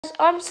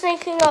I'm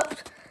sneaking up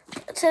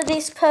to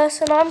this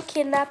person. I'm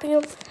kidnapping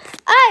him.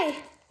 Hey!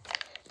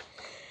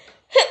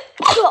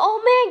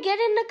 Old man, get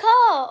in the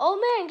car.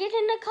 Old man, get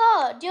in the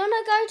car. Do you want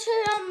to go to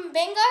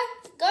bingo?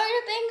 Go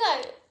to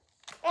bingo.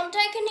 I'm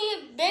taking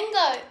you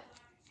bingo.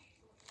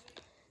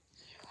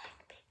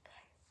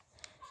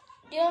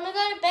 Do you want to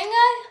go to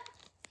bingo?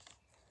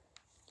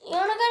 You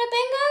want to go to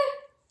bingo?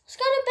 Let's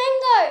go to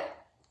bingo.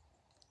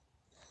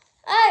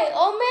 Hey,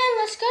 old man,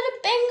 let's go to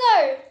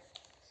bingo.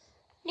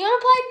 You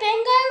want to play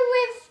bingo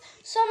with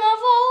some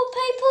other old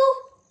people?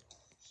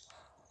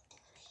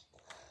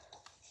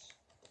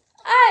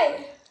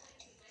 Hey.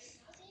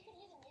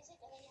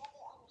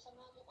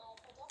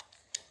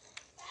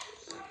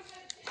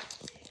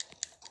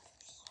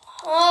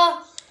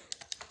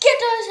 Get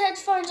those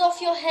headphones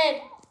off your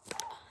head.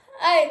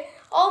 Hey,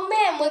 old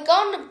man, we're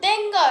going to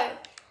bingo.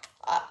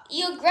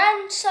 Your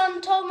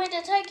grandson told me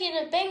to take you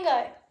to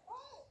bingo.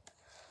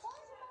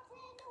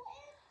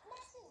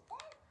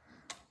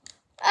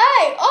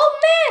 Hey, old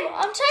man,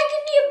 I'm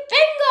taking you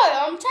bingo.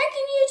 I'm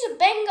taking you to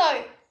bingo.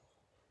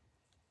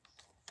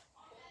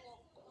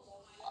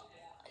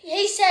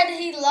 He said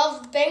he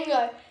loved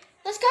bingo.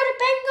 Let's go to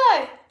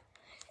bingo.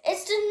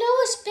 It's the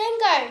newest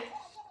bingo.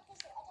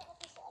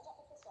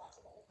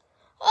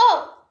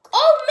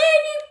 Oh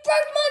man, you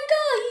broke my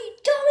car, you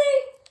dummy.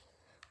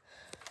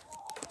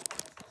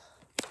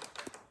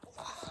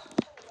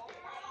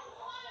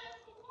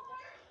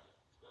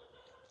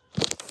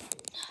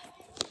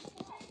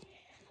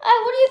 Hey,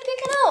 what are you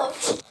picking up?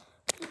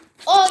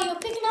 Oh, you're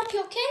picking up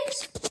your keys?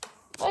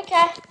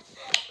 Okay.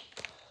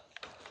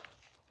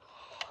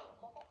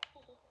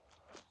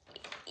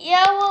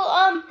 Yeah,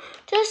 well,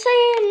 just so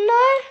you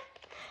know,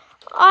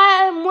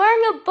 I am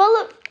wearing a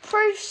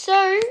bulletproof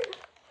suit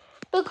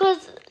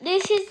because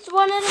this is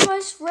one of the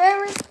most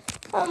rarest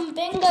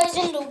bingos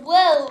in the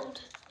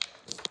world.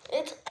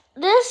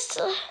 This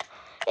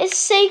is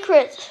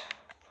secret.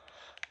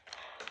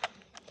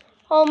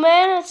 Oh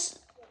man,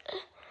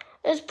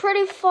 it's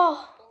pretty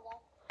far.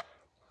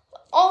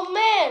 Oh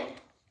man,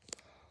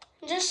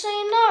 just so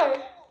you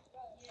know,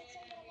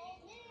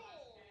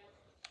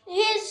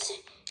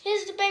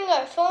 here's the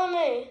bingo. Follow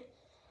me.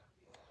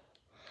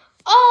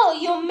 Oh,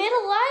 you're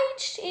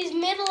middle-aged? He's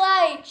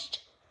middle-aged.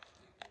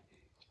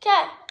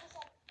 Okay,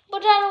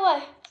 put that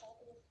away.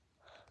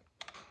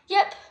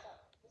 Yep.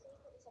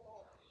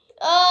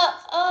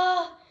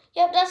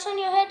 Yep, that's on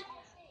your head.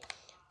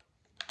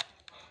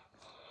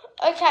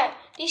 Okay,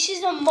 this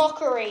is a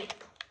mockery.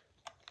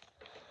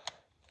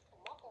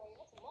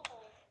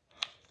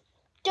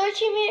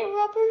 Don't you mean a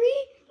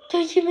robbery?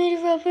 Don't you mean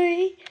a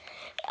robbery?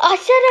 I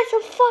said it's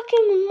a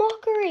fucking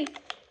mockery.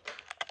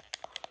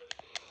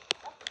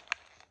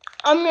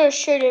 I'm gonna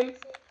shoot him.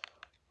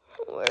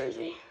 Where is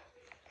he?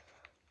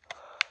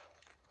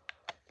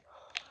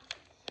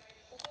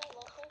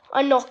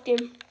 I knocked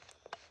him.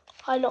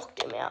 I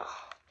knocked him out.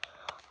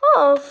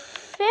 Oh,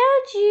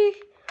 found you.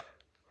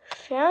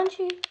 Found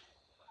you.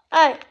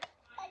 Hey.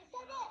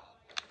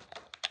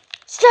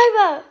 Stay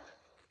back.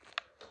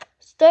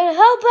 Stay the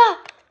hell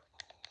back.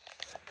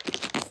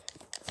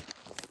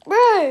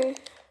 Bro.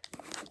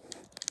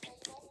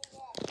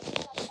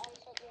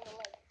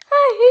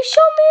 Hey, he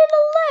shot me in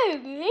the leg.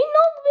 He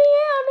knocked me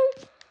out.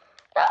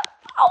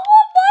 I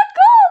want my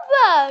car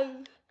back.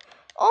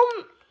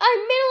 Hey,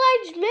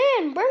 middle-aged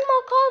man, bring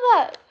my car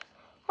back.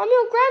 I'm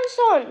your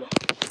grandson.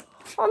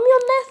 I'm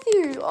your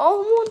nephew. I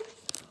want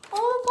to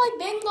play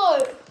bingo.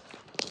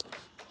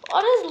 I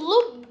just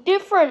look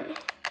different.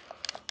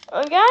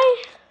 Okay?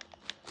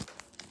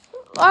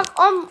 Like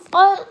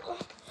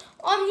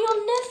I'm your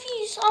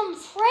nephew's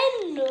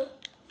friend.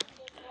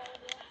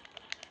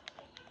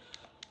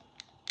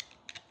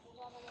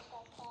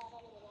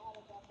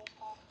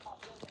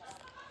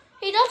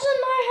 He doesn't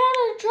know how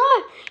to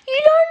drive. You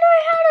don't know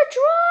how to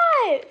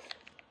drive.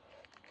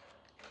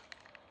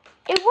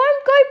 It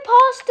won't go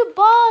past the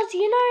bars,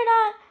 you know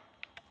that.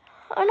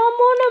 And I'm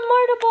on a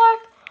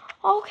motorbike.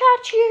 I'll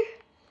catch you.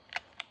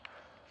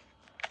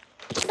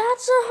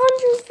 That's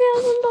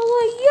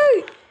 $100,000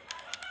 ute.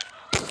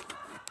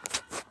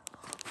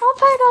 I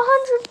paid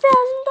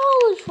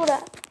 $100,000 for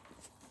that.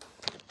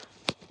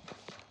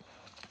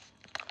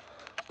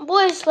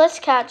 Boys, let's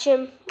catch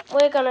him.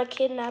 We're gonna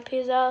kidnap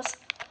his ass.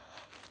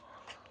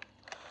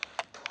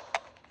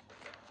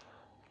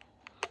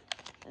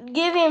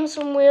 Give him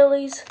some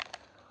wheelies.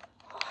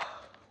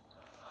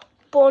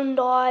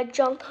 Bondi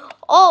Junction.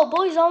 Oh,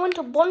 boys, I went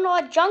to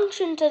Bondi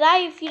Junction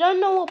today. If you don't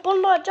know what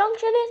Bondi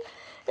Junction is,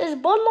 it's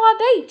Bondi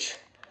Beach.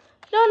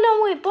 If you don't know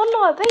where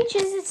Bondi Beach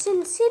is, it's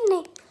in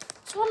Sydney.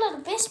 It's one of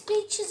the best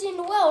beaches in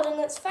the world, and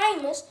it's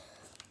famous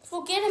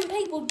for getting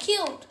people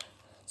killed.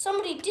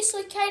 Somebody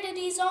dislocated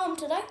his arm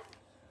today.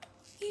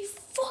 You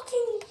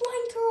fucking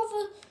wanker of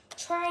a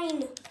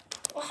train.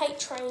 I hate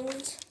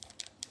trains.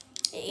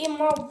 They're in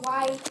my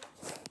way.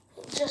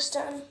 Just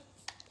done.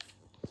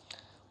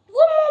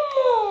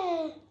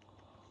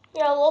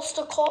 Yeah, I lost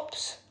the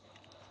cops.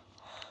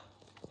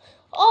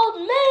 Oh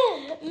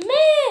man,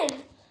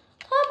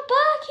 come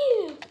back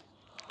here.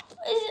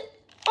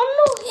 I'm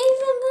not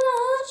even gonna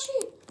hurt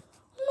you.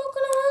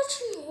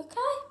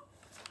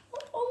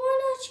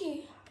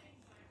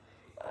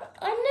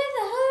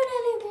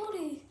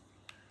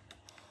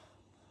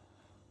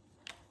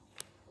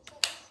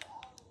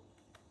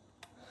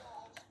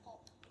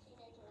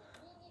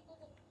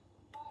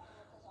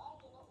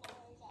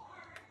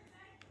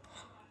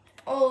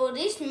 Oh,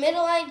 this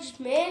middle-aged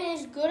man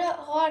is good at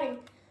hiding.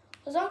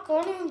 Because I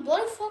can't even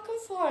bloody fucking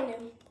find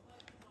him.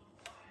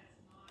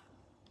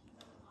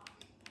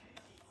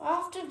 I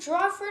have to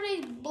drive through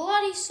these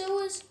bloody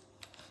sewers.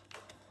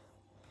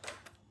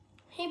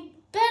 He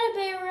better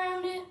be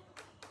around here.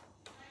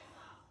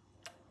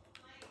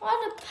 I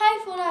had to pay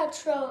for that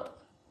truck.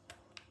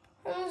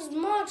 And it's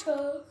my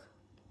truck.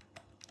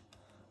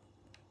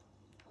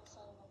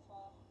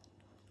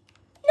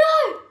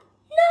 No!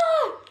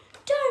 No!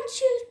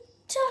 Don't you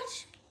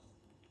touch.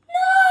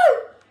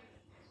 No!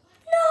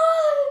 No!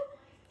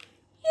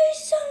 You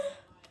son of...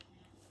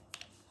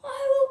 I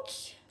will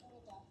kill.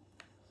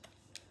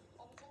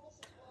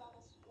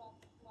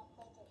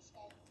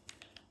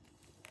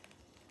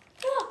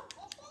 No.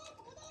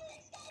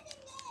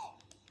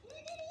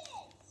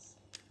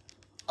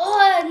 Oh,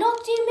 I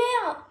knocked him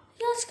out.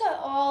 Let's go.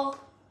 Oh,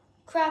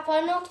 crap,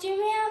 I knocked him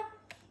out.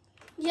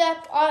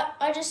 Yep,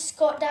 I just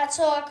got that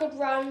so I could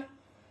run.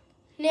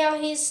 Now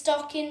he's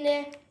stuck in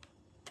there.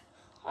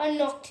 I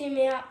knocked him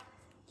out.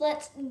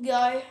 Let's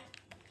go.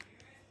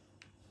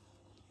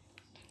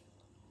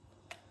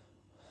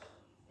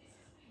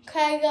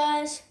 Okay,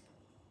 guys.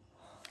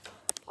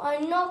 I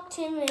knocked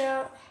him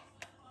out.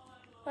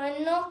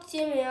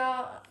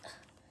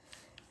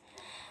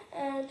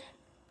 And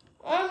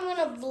I'm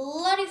gonna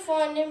bloody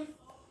find him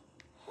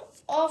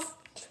off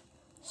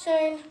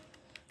soon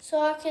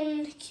so I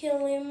can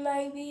kill him,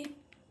 maybe.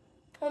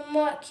 I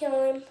might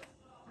kill him.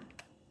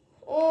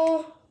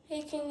 Or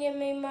he can give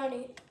me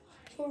money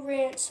for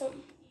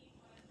ransom.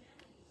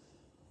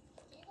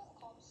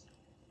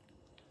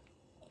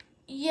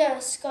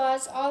 Yes,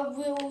 guys, I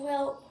will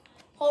help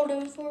hold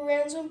him for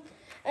ransom.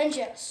 And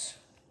yes,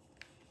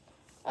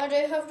 I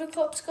do have the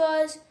cops,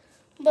 guys,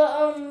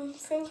 but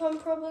think I'm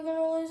probably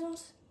gonna lose them.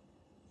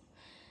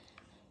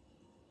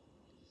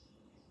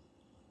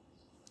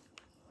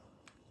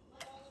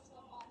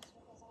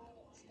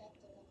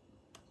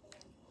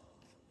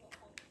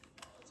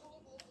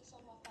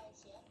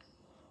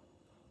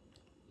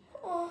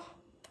 Oh,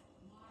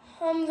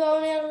 I'm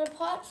going out of the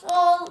pipes.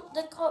 Oh,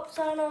 the cops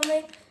aren't on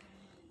me.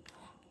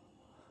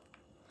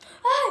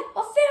 Hey, I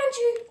found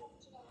you.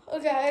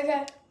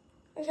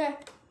 Okay.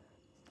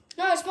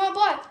 No, it's my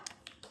bike.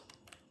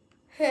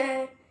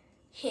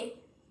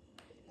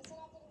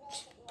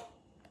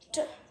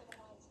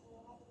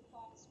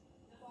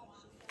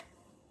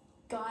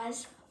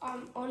 Guys,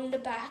 I'm on the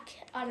back.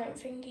 I don't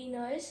think he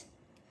knows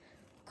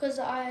because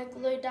I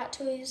glued that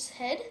to his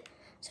head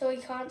so he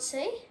can't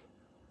see.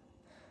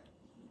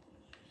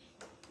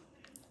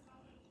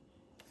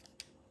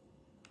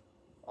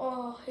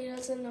 Oh, he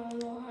doesn't know I'm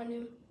behind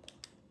him.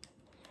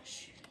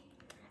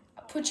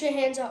 Put your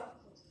hands up.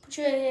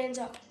 You're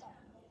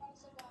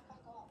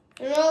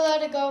not allowed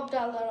to go up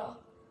that ladder.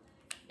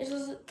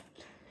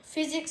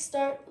 Physics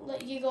don't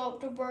let you go up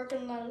the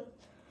broken ladder.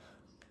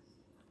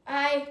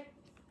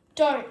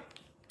 Don't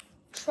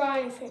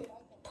try anything.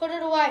 Put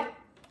it away.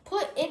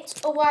 Put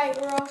it away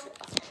or else...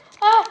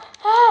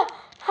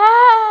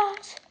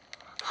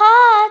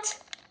 Heart.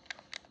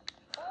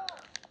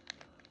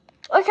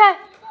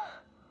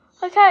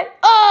 Okay.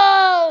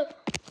 Oh!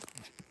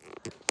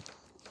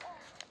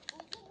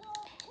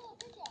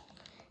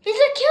 He's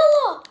a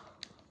killer!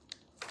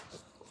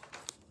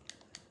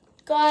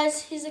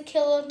 Guys, he's a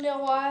killer.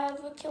 Now I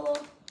have a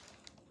killer.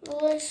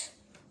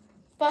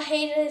 But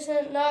he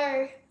doesn't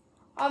know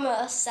I'm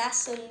an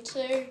assassin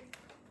too.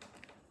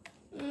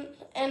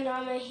 And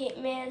I'm a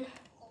hitman.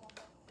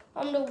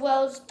 I'm the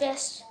world's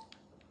best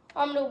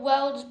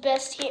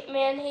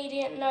hitman. He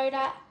didn't know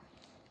that.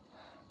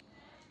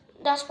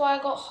 That's why I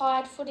got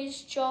hired for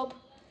this job.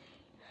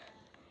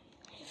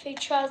 If he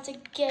tries to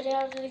get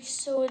out of these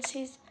sewers,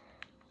 he's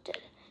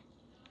dead.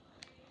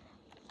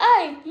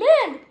 Hey,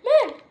 man,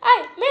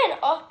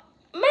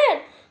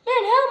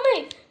 help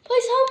me.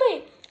 Please help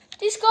me.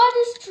 This guy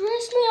just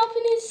dressed me up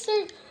in his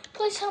suit.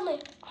 Please help me.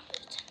 I'm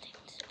pretending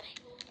to be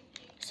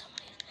somebody else.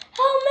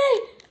 Help me,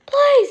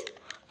 please,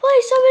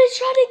 somebody's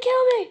trying to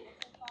kill me.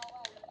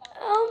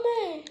 Help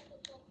me.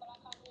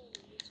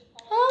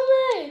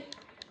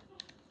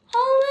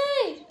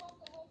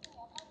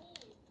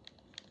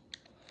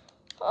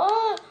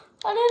 Oh,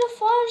 I need to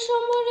find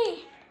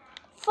somebody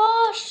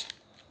fast.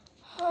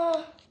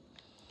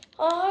 I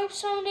hope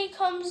somebody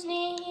comes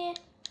near here.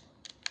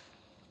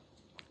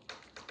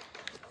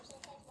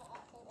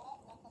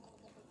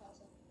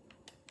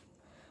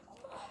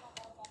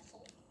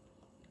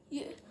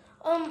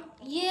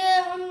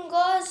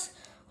 Guys,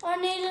 I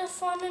need to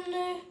find a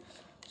new.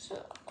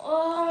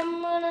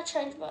 I'm gonna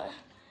change my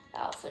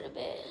outfit a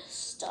bit,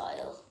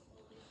 style.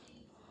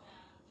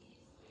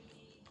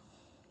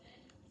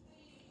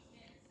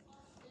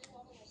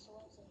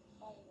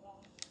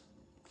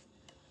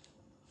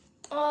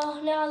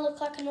 Oh, now I look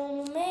like a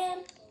normal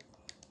man.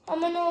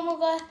 I'm a normal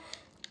guy.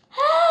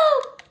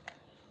 Help!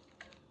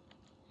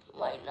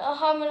 Wait, no,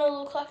 I'm gonna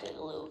look like a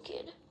little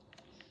kid.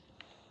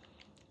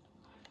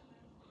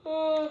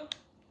 Oh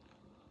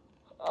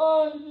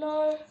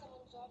no.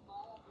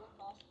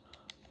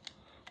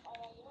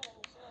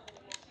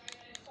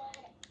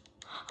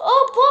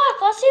 Oh,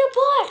 bike! I a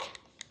bike.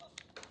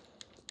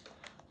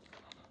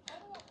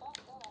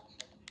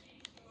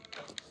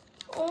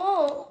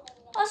 Oh,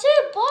 I see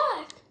a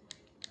bike.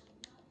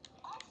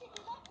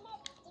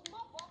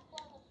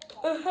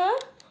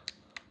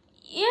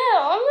 Yeah,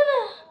 I'm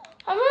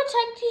gonna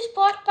take this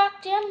bike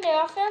back down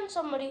there. I found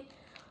somebody.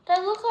 They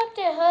look like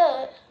they're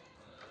hurt.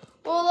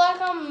 Well, like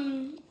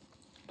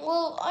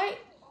well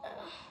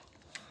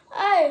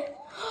hey,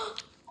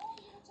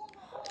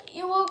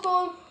 you're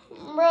welcome,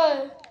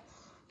 bro.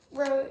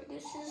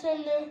 This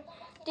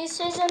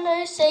is a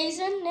new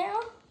season now.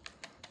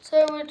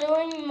 So we're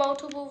doing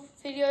multiple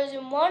videos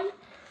in one,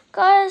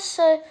 guys.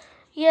 So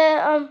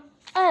yeah,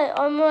 hey,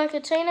 I'm like a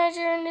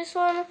teenager in this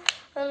one,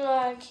 and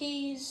like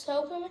he's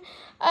helping me.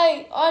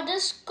 Hey,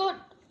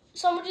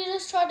 somebody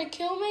just tried to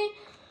kill me.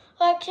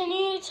 Like, can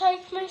you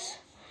take me?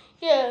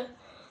 Yeah,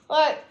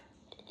 like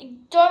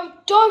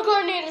don't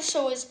go near the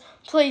sewers,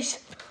 please,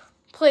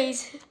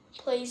 please,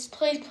 please,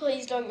 please,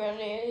 please don't go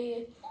near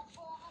here.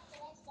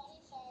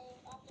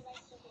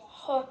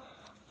 Oh,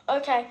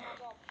 okay.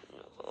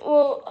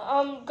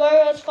 Well,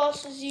 go as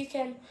fast as you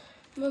can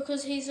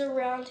because he's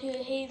around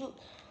here. He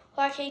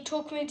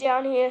took me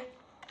down here,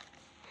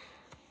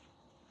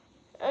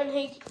 and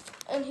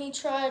he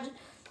tried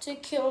to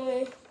kill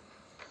me.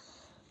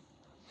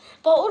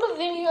 But all the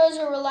videos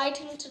are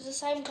relating to the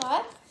same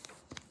guy.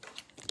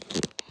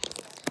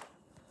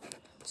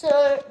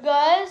 So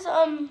guys,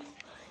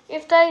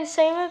 if they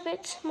seem a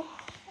bit small.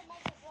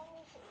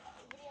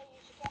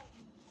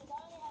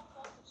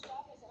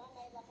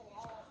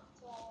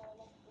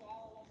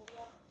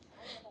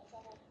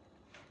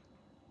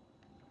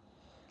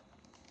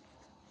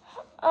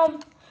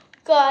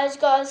 Guys,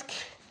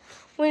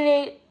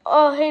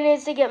 he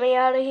needs to get me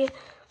out of here.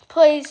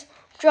 Please,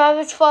 drive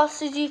as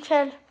fast as you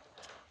can.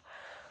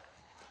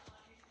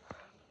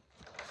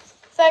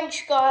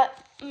 Thanks, guy,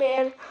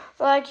 man.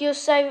 Like, you're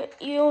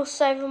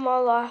saving my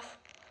life.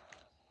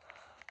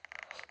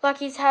 Like,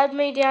 he's had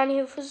me down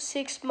here for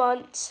 6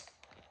 months.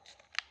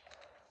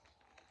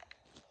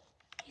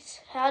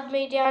 He's had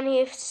me down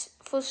here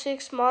for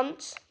 6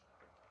 months.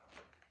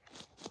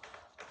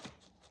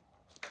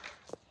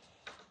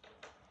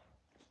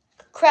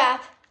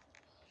 Crap.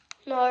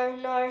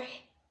 No.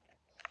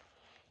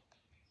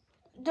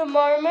 The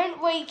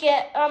moment we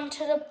get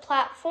to the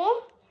platform,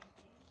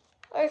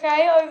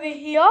 okay, over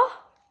here,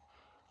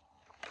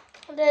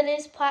 there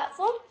is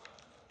platform.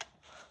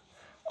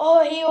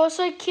 Oh, he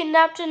also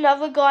kidnapped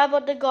another guy,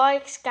 but the guy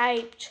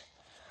escaped.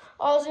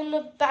 I was in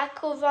the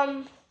back of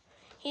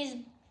his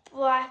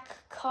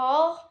black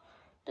car,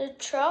 the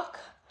truck.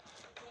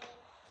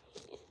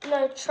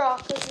 No,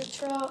 truck, it's a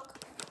truck.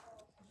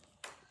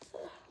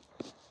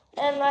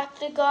 And like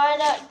the guy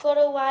that got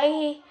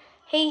away,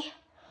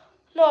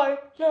 no,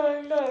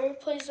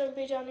 please don't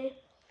be down here.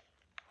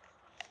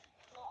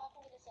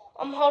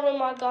 I'm holding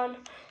my gun.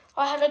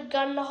 I had a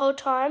gun the whole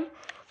time,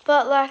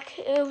 but like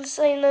it was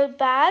in a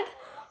bag.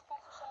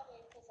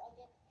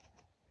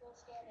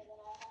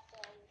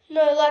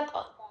 No,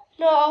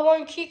 I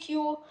won't kick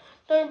you.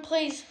 Don't,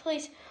 please.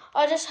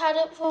 I just had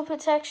it for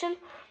protection,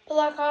 but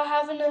like I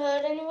haven't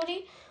hurt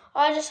anybody.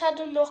 I just had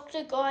to knock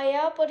the guy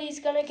out, but he's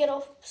gonna get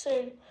off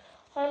soon.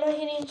 I'm gonna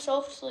hit him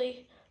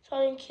softly so I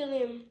don't kill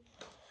him.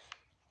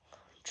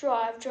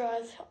 Drive.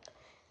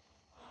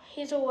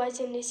 He's always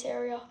in this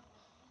area.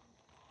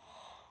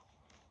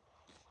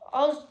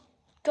 I was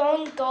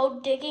going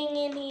gold digging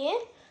in here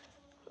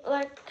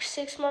like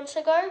 6 months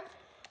ago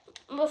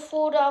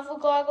before the other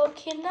guy got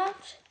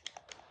kidnapped.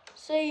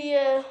 So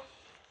yeah.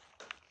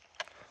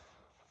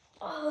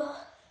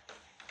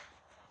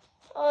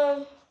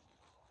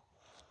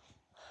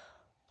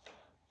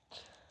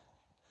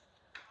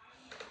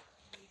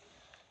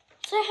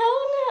 So how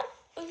long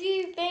have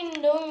you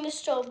been doing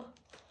this job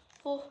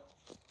for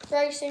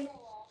racing?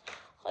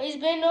 He's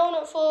been doing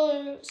it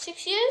for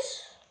 6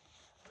 years?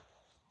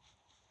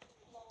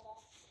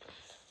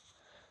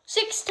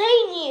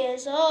 16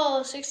 years.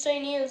 Oh,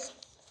 16 years.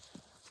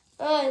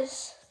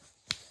 Nice.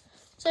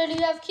 So do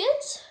you have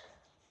kids?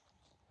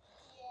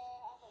 Yeah,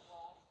 I have a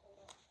wife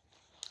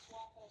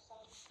and a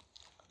son.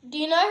 Do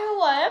you know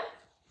who I am?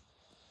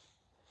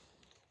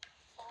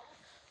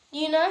 Do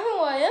you know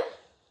who I am?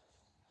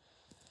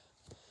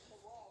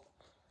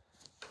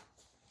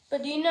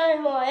 But do you know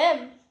who I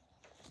am?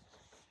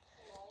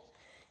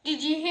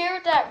 Did you hear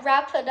that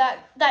rapper,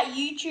 that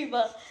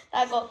YouTuber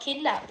that got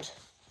kidnapped?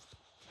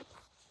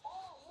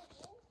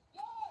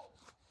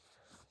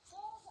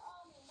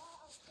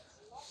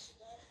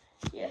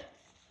 Yeah.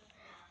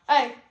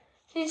 Hey,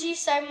 since you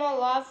saved my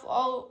life,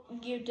 I'll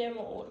give them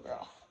an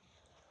autograph.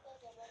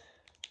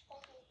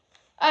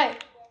 Hey,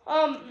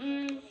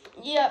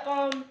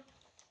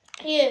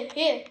 here.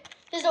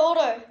 Here's the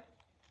auto.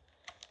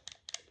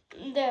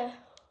 There.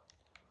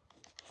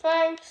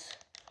 Thanks.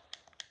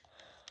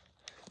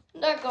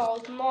 That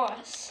girl's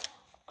nice.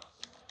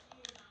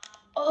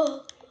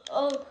 Oh.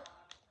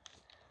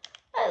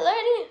 Hey,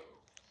 lady.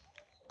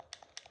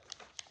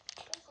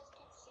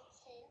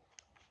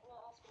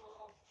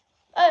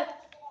 Hey.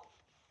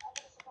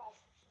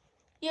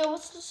 Yeah,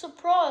 what's the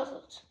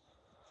surprise?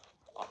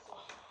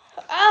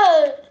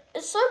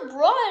 It's so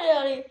bright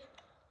out here.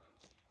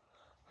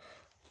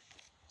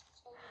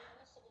 So you're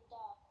used to the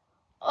dark.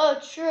 Oh,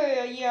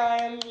 true. Yeah, I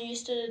am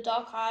used to the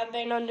dark. I've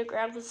been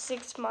underground for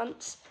 6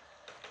 months.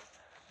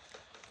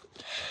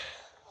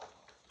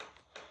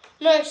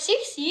 No,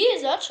 6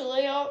 years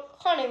actually. I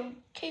can't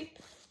even keep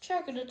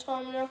track of the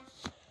time now. Okay.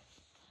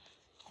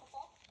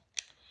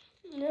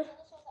 Yeah. So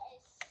this one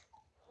is,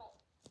 right,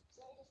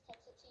 so let me just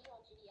text it to you on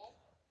GDA.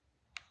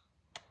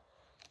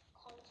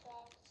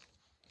 Contract.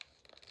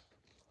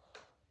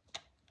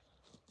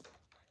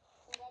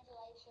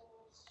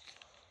 Congratulations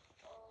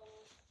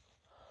on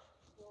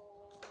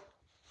your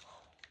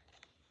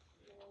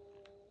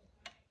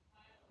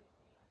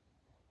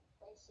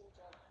racing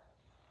job.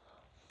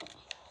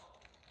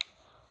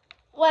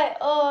 Wait,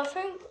 I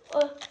think,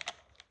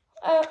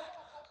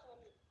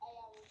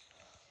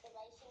 The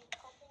racing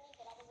company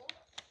that I was in.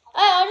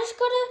 I just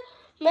got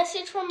a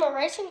message from a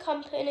racing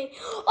company.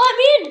 I'm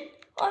in!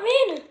 Yeah,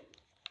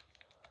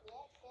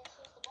 guess who's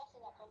the boss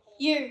of that company?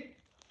 You.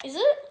 Is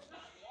it?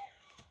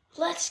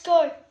 Let's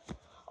go.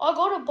 I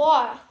got a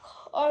bike.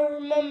 I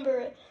remember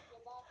it. Your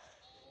bike,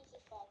 easy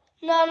bike.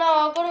 No,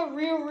 I got a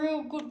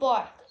real good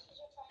bike. This is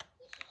your track.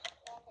 This is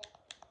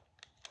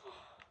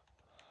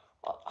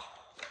okay.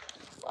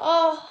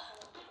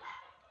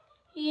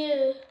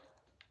 Yeah.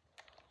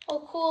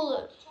 I'll call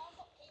it. Try and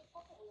put your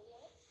pocket wheelie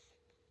on it.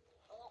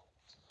 Or that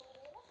full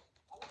wheeler.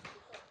 I like it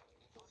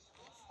because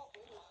these hot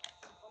wheelies on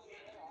the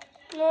wheeler.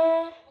 No.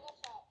 We're gonna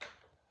try it.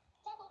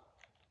 Tackle.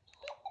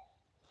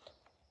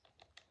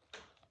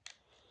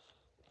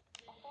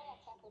 I thought I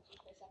tackled you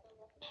for a second.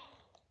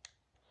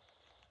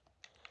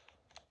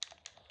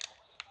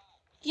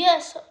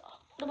 Yes,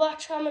 the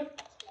bike's coming.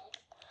 That's weird.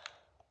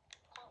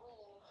 Can't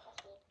wheel him.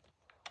 That's weird.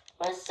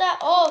 What's that?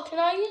 Oh, can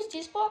I use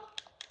this bike?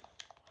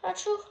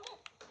 Actually.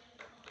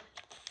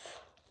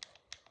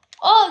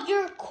 Oh,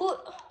 you're cool.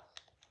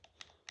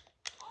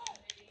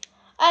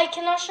 Hey,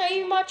 can I show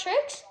you my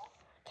tricks?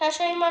 Can I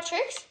show you my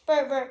tricks? Bro.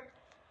 Hey.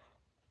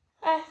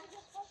 You're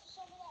supposed to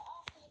show me that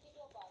after you did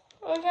your bike.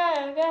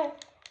 Okay.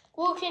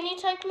 Well, can you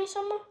take me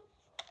somewhere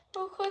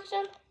real quick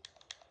then?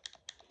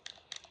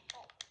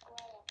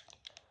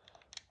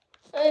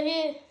 Right, where are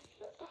you?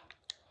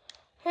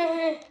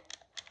 Here.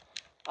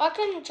 I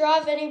can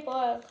drive any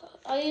bike.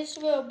 I used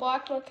to be a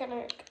bike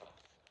mechanic.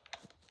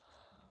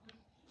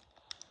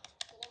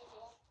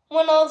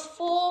 When I was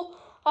 4,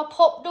 I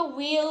popped a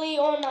wheelie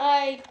on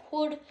a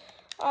quad.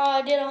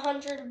 I did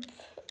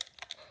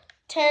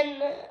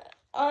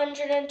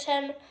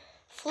 110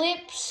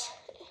 flips.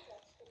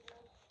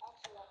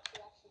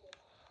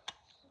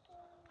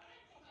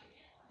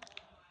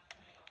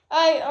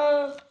 I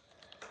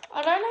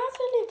don't have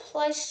any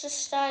place to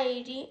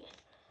stay. Do you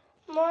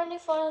mind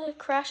if I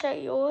crash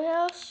at your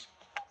house?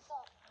 So,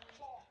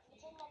 you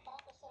did my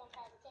bike was set on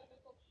fire. 10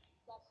 people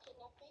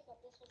kidnapped me,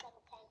 but this was like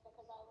a prank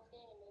because I was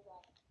getting a new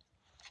bike.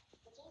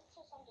 But just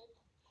so some dude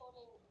poured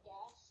in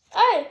gas.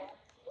 Hey,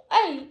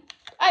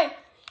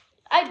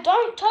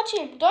 don't touch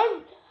him.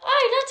 Don't.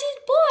 Hey, that's his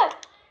bike.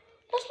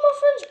 That's my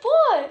friend's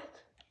bike.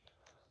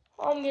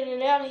 I'm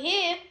getting out of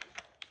here.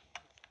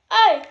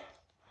 Hey,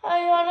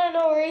 I don't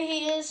know where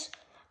he is.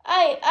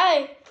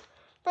 Hey.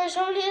 Bro,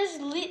 somebody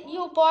has lit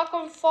your bike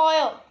on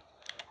fire.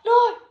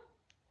 No.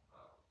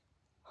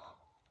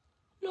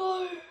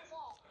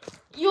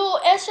 Your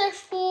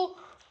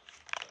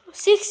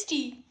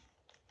SX460.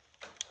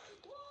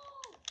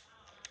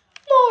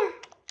 No.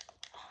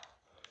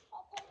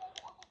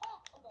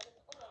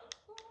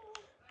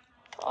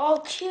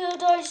 I'll kill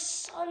those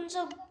sons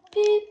of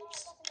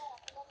bitches.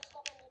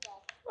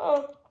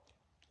 Oh.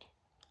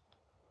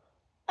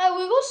 Hey,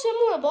 we got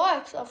similar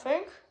bikes, I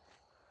think.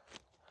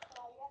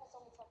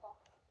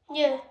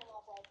 Yeah.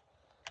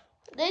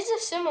 These are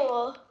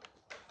similar.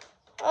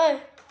 Hey.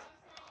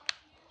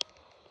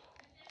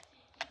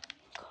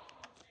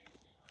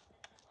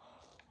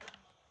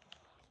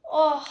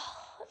 Oh,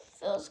 it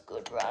feels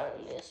good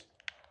riding this.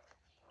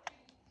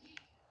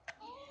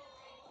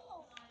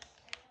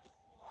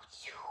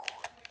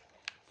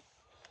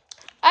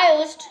 Hey,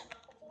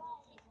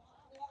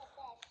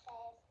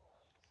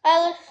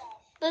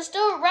 let's do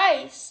a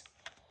race.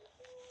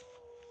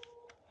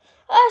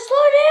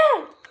 Slow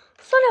down.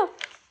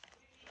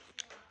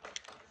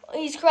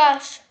 He's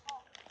crashed.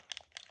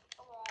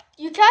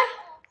 You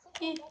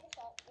okay?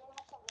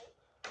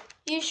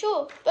 You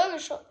sure? Burger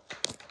shop.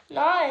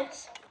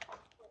 Nice.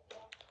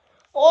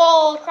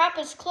 Oh, crap,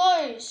 it's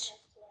closed.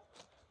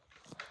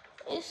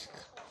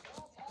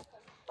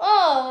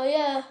 Oh,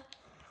 yeah.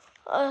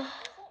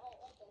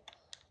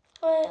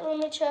 Wait, let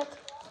me check.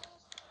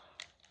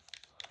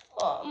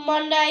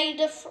 Monday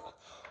to...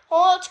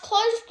 it's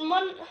closed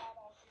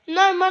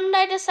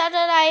Monday to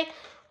Saturday.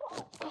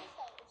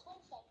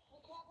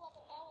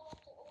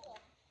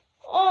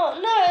 Oh,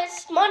 no,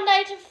 it's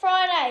Monday to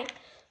Friday.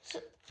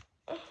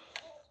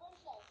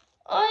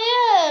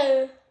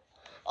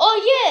 Oh,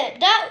 yeah,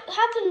 that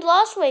happened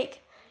last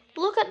week.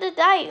 Look at the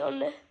date on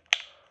there.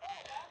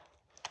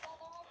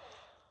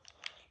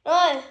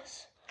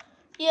 Nice.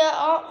 Yeah,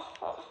 how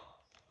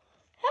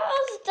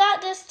does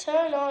that just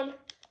turn on?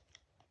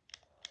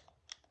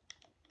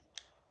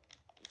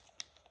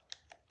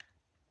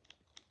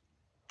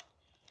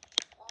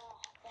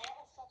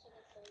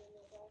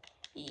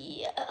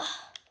 Yeah.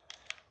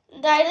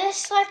 They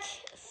just like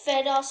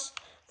fed us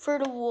through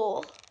the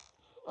wall.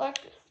 Like,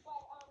 Wait,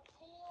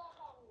 can you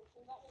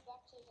invite me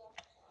back to your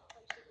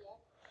studio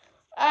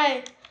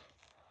hey,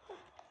 so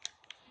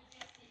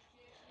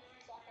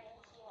I can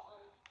answer your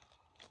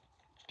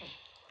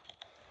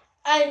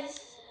hey,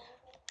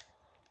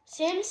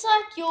 seems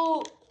like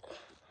you're.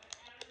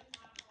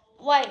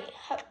 Wait,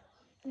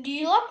 do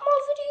you like my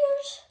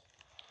videos?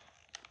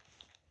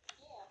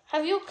 Yeah.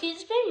 Have your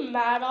kids been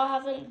mad I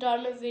haven't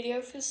done a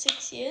video for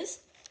 6 years?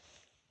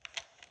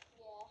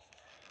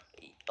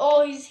 Yeah.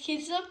 Oh, his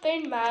kids have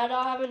been mad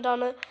I haven't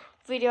done a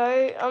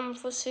video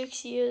for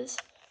 6 years.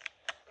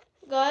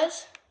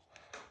 Guys,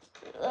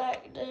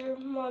 like, they're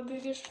my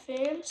biggest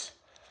fans.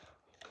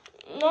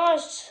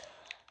 Nice.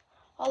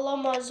 I love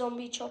my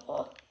zombie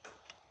chopper.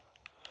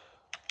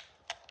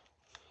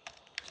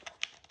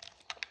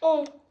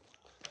 Oh.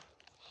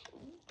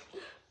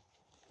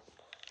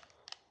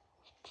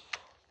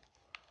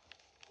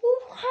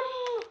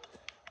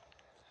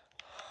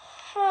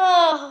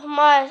 Oh,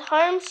 my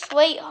home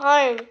sweet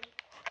home.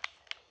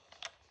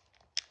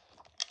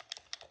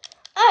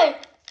 Hey,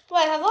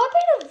 wait, have I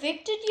been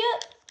evicted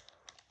yet?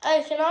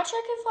 Hey, can I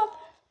check if I...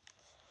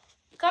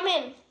 Come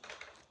in.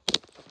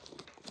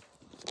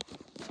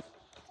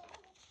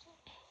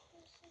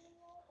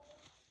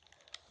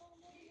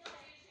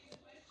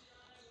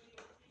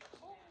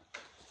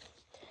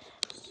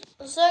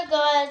 So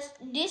guys,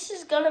 this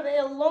is gonna be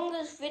the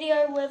longest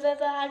video we've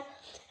ever had.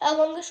 Our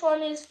longest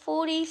one is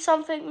 40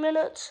 something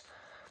minutes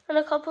and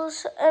a couple of,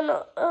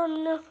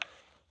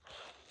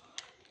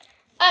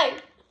 hey,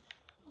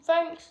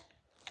 thanks.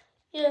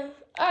 Yeah,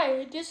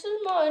 hey, this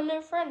is my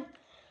new friend.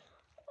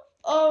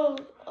 Oh,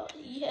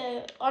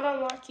 yeah, I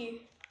don't like you.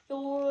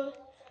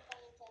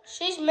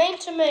 She's mean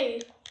to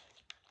me.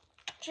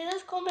 She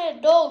just called me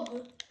a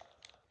dog.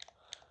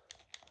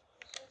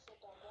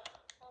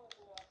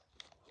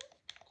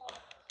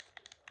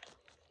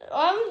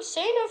 I haven't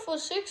seen her for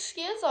 6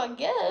 years, I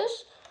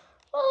guess.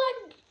 Well,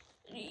 like,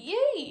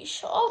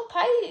 yeesh, I'll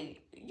pay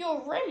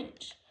your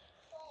rent.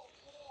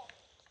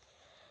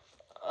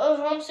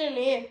 Oh, I'm sitting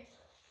here.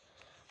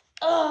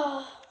 This is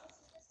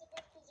just the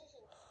best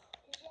position.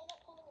 Because you end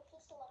up pulling a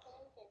pistol up and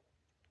everything.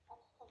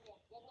 Up from here.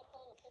 You end up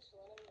pulling a pistol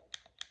and everything.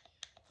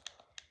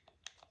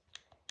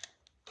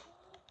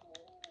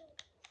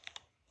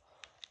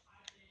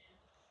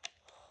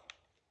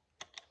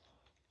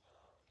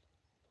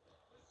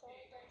 So what are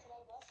you doing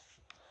today, boss?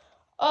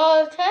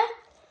 Okay,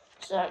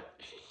 so,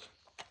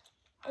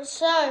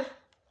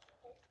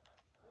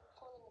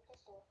 Pulling a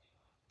pistol.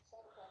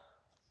 Same thing.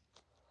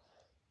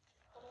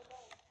 What are you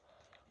doing?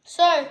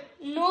 so,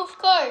 North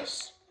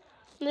Coast,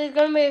 there's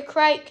going to be a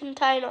crate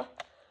container.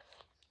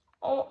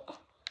 Oh,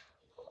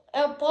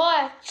 our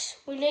bikes,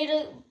 we need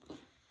to,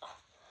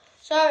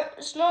 so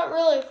it's not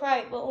really a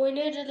crate, but we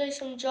need to do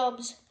some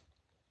jobs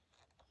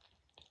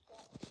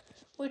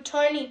with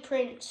Tony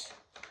Prince.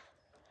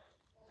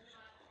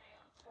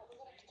 Well, we're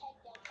going to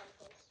take down some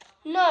things.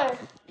 No,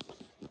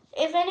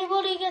 if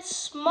anybody gets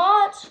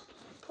smart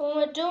when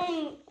we're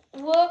doing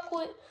work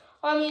with,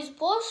 I'm his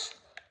boss,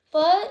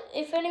 but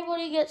if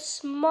anybody gets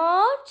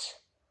smart,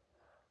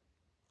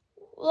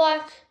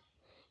 like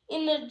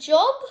in the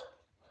job,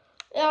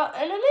 our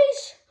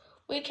enemies,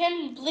 we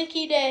can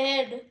blicky their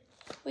head.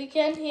 We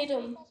can hit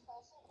them. First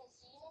person, because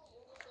you know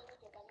you're just doing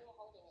with your gun, you're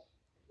holding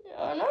it.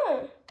 I know.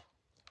 Are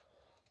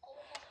you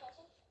the first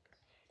person?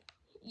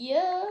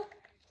 Yeah.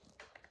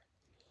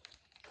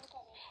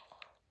 Okay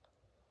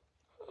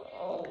then.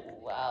 Oh,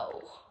 wow.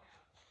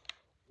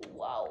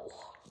 Wow.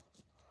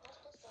 Nice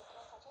pistol.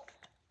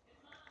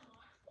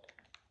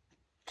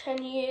 Do Can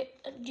I touch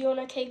it? you want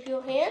to keep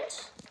your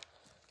hands?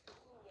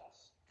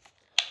 Yes.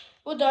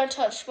 Well, don't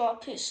touch my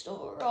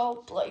pistol or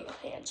I'll blow your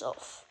hands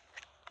off.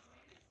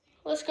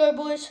 Let's go,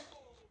 boys.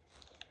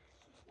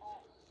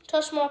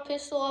 Touch my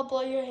pistol, I'll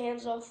blow your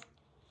hands off.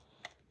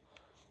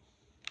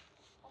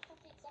 That's not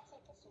the exact same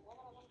pistol. Why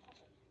would I want to touch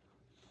it?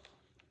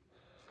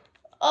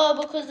 Oh,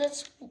 because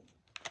it's math.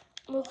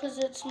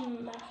 I'm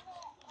glad that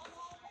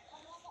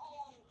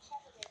I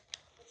chat with it.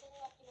 It seemed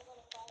like you were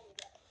going to fire me,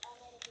 but I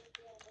made a big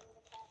deal with the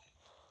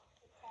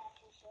cash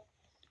and shit.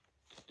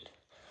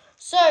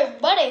 So,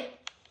 buddy,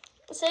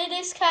 see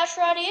this cash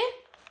right here?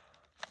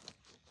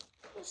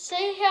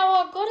 See how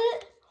I got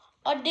it?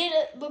 I did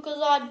it because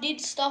I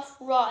did stuff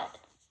right.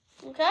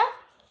 Okay?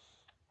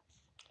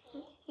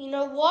 You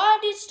know why I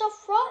did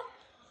stuff right?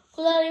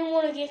 Because I didn't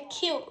want to get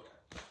killed.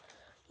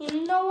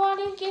 You know why I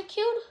didn't get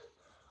killed?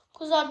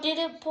 Because I did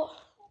it because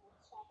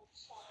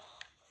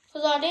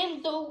I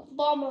didn't do it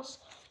by myself.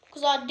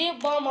 Because I did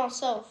it by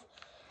myself.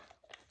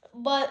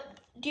 But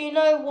do you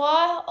know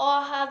why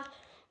I have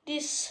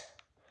this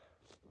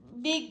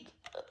big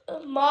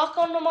mark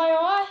under my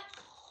eye?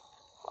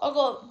 I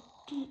got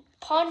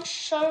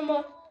punched so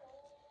much.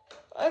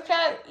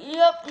 Okay,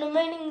 yep, the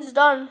meeting's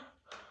done.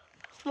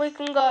 We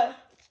can go.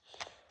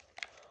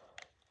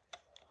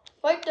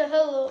 Wake the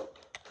hell up.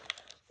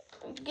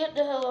 Get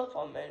the hell up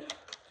on me.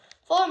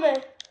 Follow me.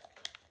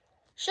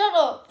 Shut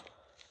up.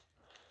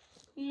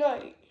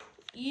 No.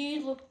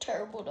 You look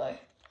terrible though.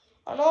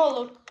 I know I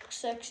look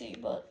sexy,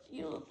 but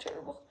you look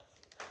terrible.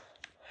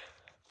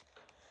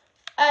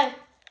 Hey,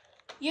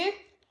 you.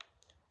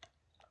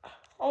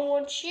 I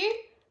want you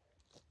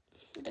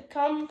to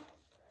come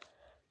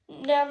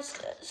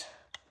downstairs.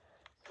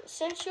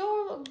 Since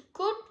you're a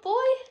good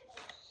boy,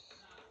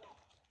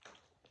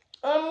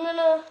 I'm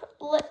gonna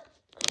let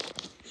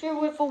you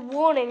with a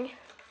warning.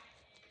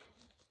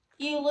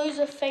 You lose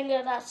a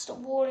finger, that's the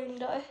warning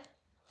though.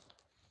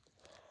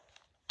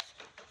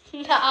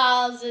 Nah,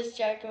 I was just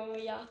joking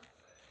with ya.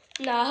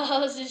 Nah, I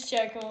was just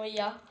joking with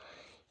ya.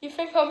 You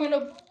think I'm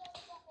gonna...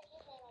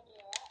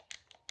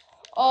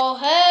 Oh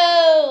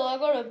hell, I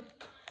gotta...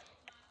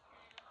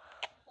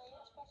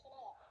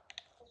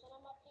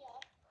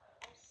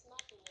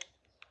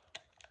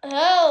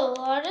 Hell,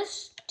 I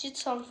just did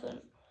something.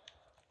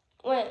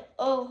 Wait,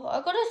 oh,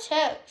 I got a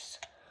text.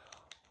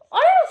 I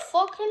don't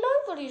fucking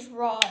know what he's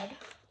ride.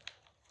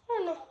 I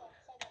don't know.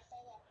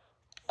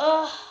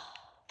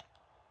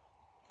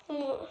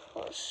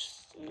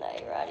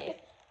 Stay right here.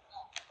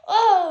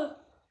 Oh,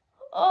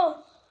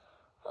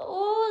 what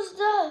was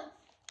that?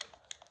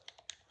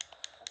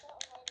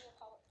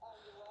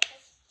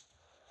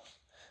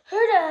 Who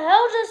the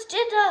hell just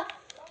did that?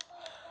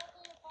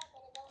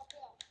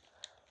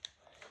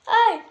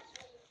 Hey.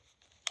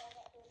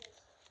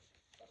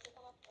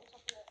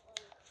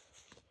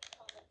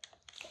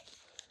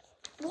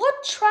 What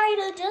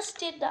traitor just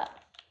did that?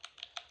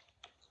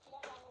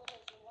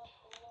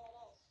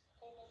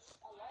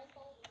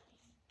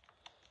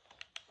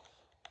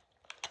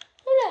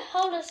 Who the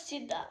hell just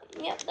did that?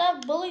 Yep,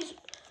 that bullet's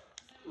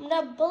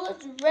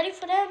ready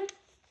for them.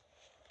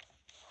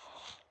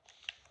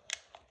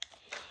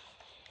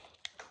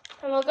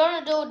 And we're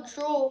gonna do a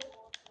draw.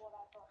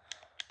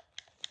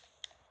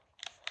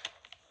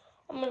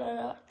 I'm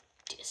gonna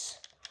do this.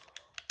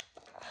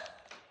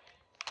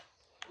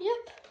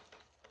 Yep.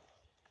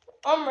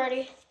 I'm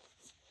ready.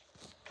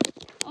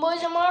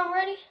 Boys, am I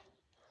ready?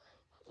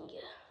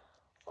 Yeah,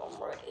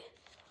 I'm ready.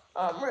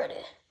 I'm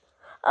ready.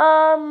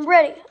 I'm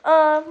ready.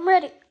 I'm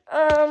ready.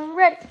 I'm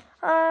ready.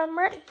 I'm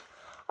ready.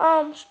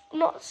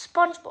 Not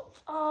SpongeBob.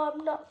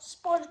 I'm not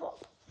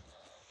SpongeBob.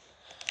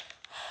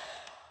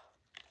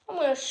 I'm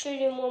gonna shoot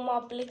him with my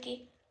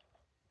blicky.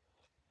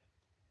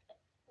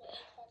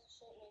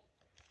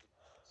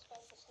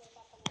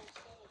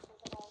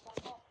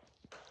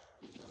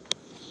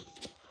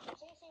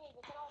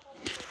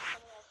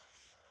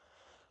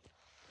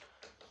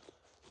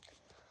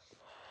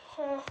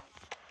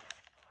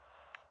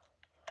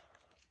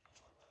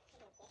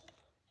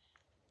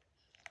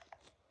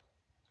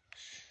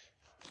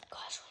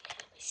 Guys, we need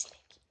to be sneaky.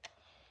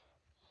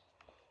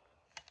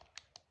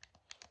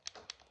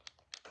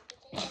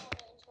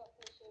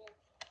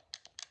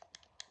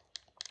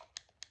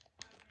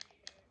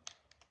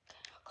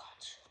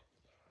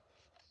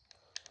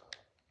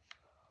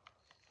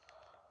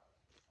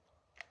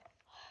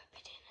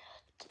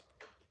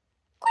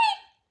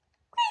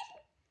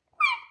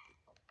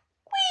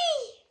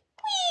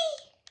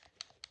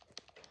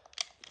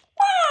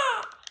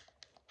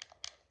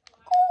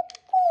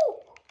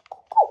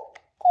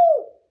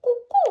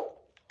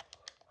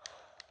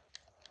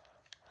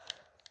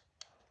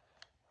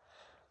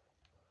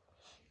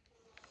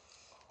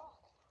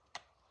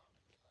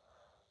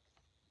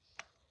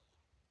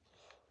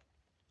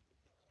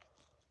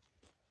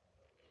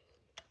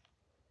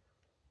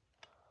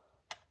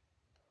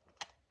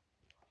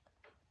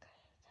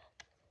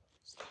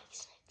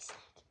 Snake.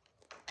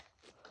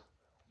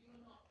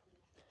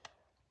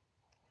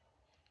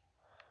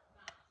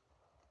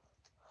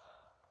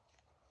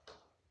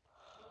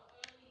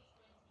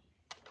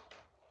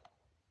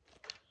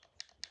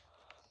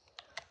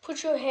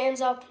 Put your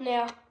hands up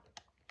now.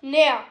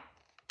 Now.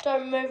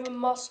 Don't move a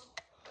muscle.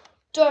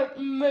 Don't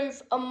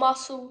move a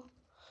muscle.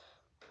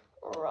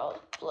 Or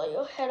I'll blow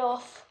your head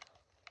off.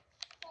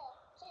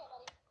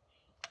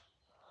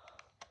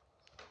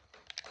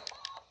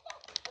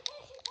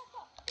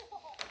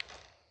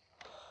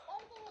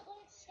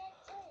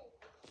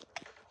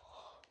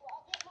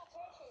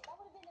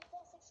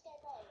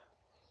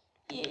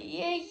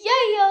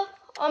 Yeah.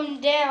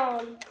 I'm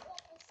down.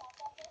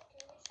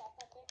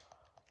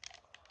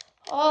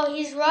 Oh,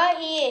 he's right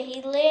here.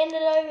 He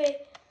landed over here.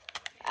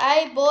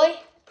 Hey, boy.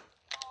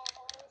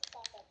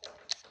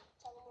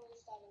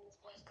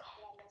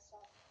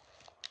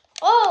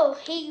 Oh,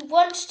 he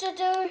wants to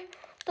do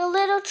the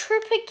little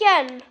trip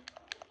again.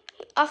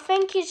 I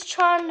think he's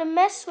trying to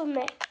mess with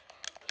me.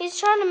 He's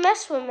trying to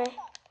mess with me.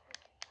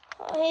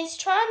 He's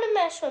trying to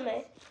mess with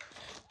me.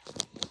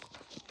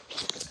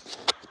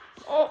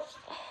 Oh.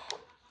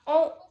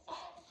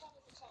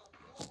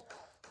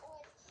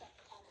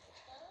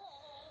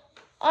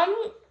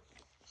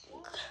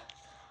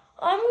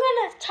 I'm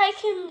gonna take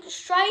him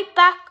straight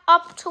back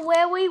up to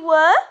where we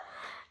were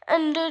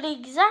and do the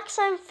exact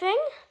same thing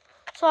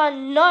so I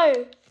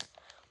know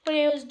what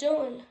he was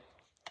doing.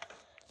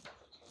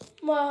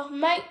 Well,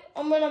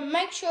 I'm gonna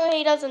make sure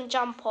he doesn't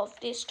jump off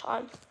this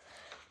time.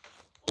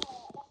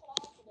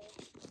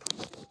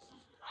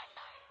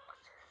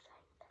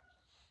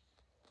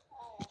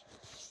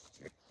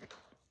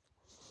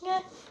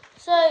 Yeah.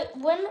 So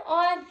when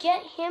I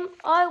get him,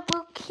 I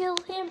will kill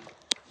him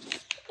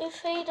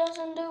if he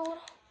doesn't do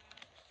what.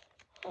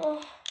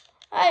 Oh.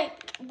 Hey,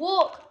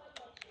 walk.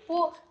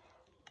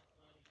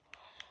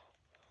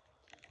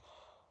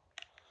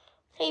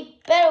 He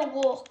better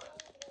walk.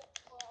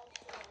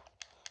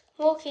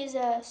 Walk his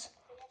ass.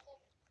 So you have to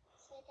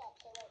sneak up.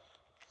 So like,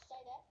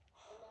 stay there.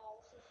 And now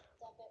this is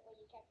the bit where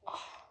you catch me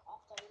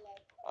after we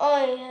load.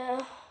 Oh yeah.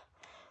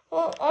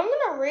 Well, I'm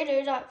gonna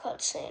redo that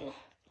cutscene.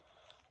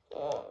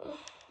 Oh.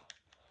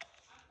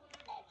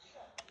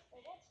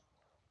 Wait, what?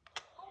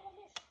 How did I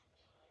miss?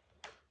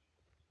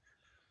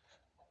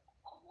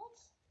 Oh, what?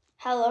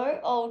 Hello,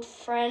 old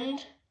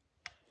friend.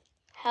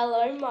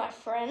 Hello, my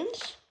friend.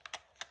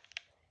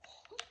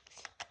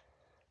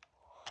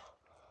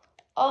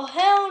 Oh,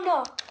 hell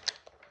no.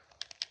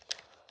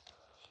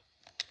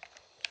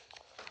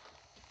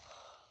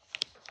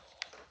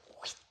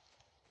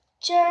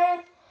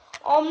 Jared,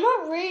 I'm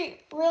not really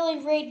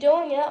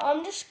redoing it.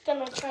 I'm just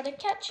gonna try to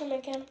catch him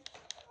again.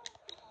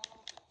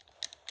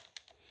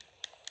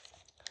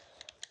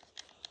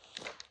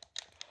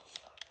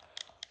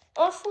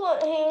 I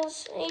thought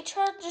he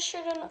tried to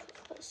shoot an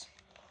octopus.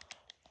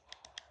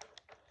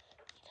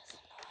 He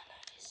doesn't know I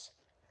know this.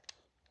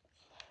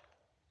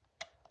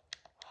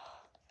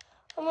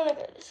 I'm gonna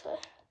go this way.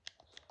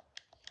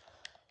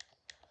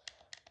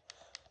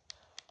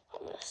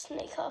 I'm gonna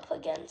sneak up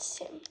against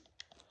him.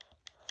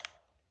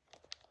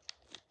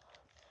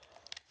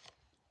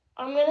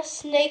 I'm gonna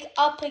sneak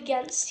up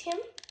against him.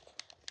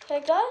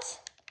 Okay, guys?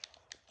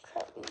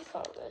 Crap, you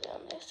can't go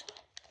down this way.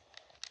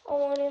 I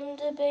want him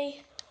to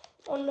be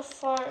on the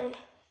phone.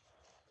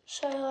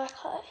 So, like,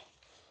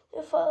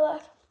 if I,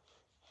 like,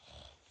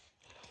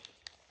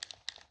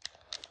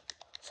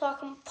 so I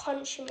can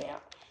punch him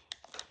out.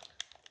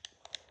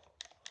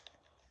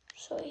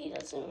 So he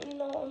doesn't even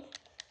know I'm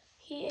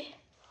here.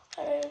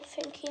 I don't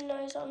think he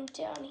knows I'm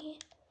down here.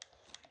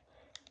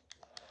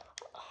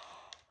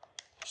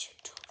 He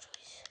should talk to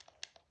his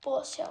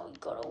boss how he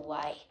got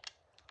away.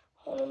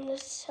 I want him to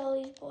tell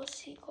his boss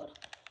he got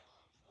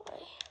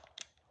away.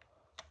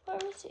 Where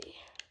is he?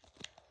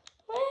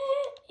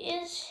 Where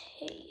is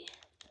he?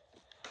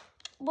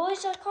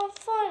 Boys, I can't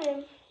find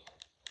him.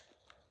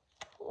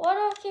 Why do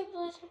I keep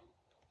losing?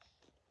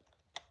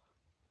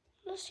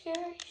 The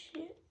scary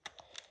shit.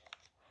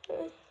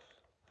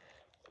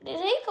 Did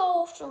he go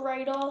off the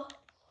radar?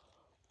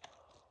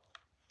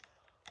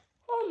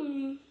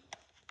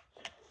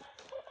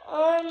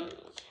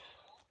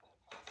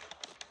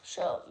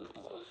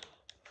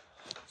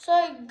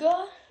 So,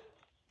 God,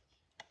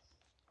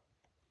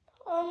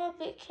 I'm a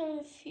bit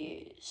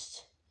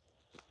confused.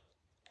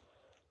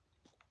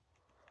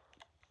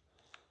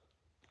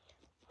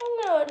 I'm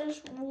gonna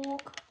just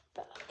walk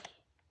back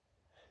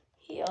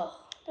here.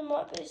 There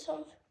might be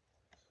something.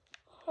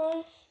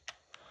 Ah!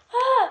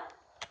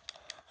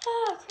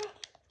 Ah, crap.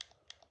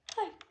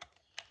 Hey.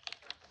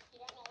 You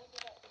don't know who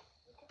did it.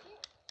 You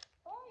confused?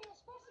 Oh, you're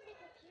supposed to be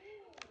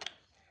confused.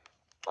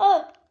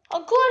 Oh, I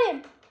got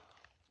him.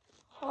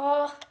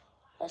 Oh,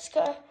 let's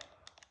go.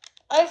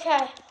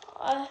 Okay,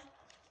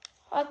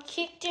 I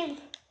kicked him.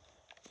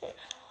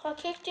 I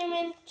kicked him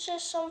into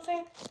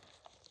something.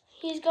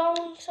 He's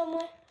going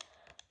somewhere.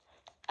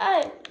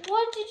 Hey,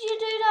 what did you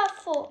do that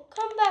for?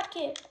 Come back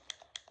here.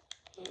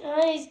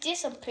 No, he's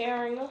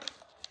disappearing.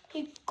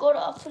 He got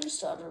up and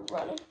started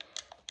running.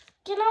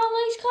 Can I at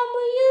least come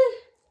with you?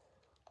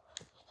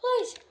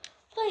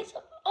 Please.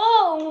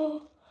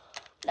 Oh,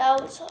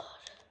 that was hard.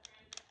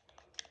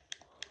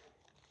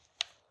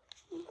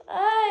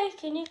 Hey,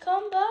 can you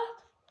come back?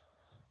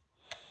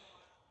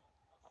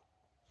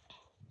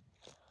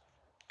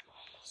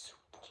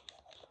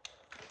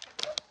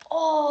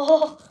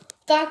 Oh,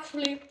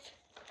 backflip.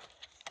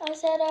 I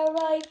said,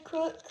 alright,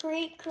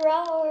 creek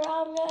crawler,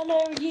 I'm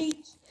gonna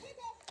eat.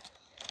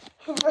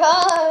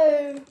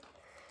 Bro.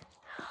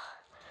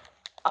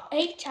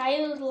 He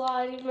tail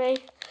glided me.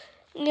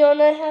 You wanna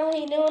know how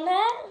he doing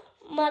that?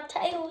 My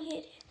tail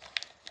hit it.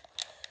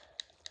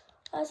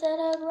 I said,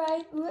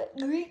 alright,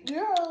 Greek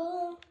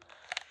girl.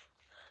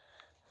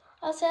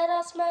 I said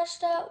I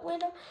smashed that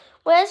window.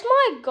 Where's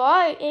my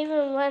guy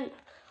even went?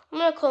 I'm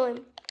gonna call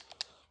him.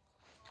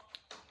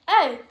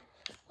 Hey,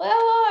 where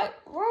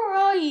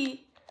are you?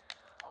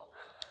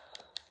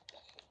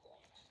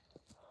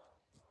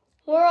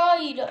 Where are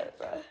you though,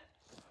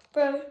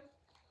 bro?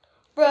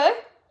 Bro?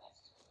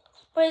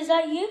 Wait, is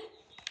that you?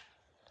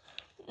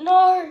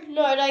 No,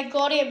 they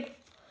got him.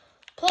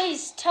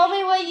 Please, tell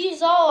me where you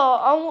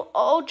are.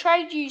 I'll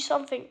trade you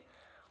something.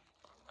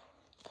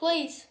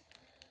 Please.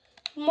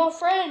 My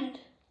friend.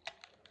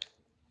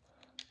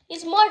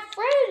 It's my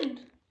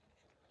friend.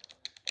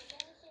 He's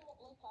only seen the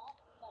blue car,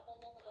 but they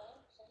never got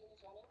him, so he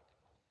was running.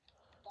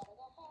 Gotta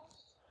go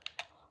fast.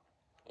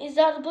 Is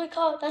that the blue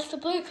car? That's the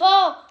blue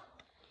car.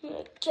 I'm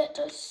gonna get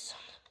those son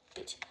of a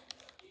bitch.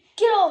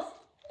 Get off.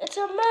 It's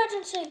an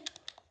emergency.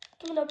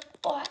 Give me the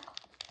bike.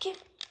 Give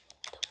me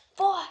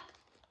the bike.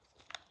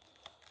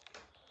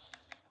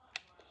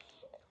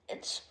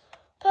 It's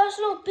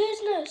personal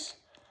business.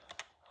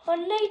 I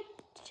need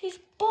his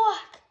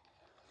bike.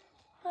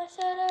 I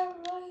said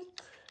alright.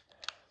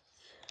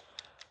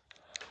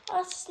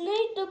 I just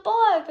need the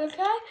bike,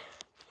 okay?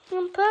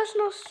 Some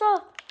personal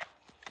stuff.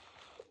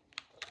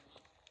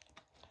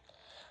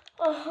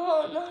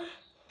 Oh no.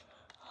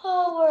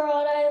 Oh, where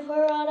are they?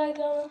 Where are they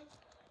going?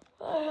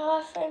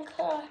 I think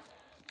I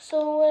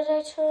saw where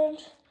they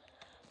turned.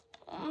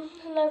 And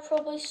they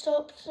probably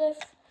stopped. They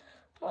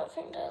might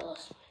think they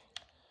lost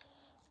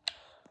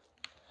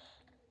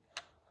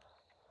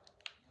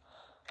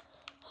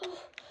me.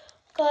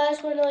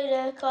 Guys, we're nearly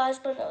there. Guys,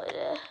 we're nearly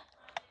there.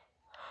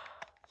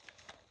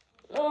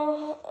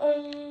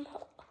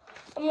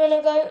 I'm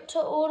gonna go to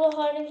all the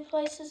hiding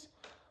places.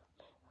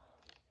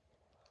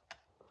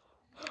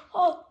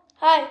 Oh,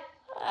 hey,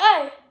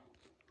 hey,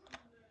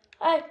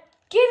 hey,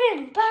 give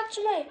him back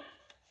to me.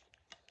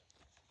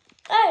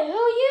 Hey, who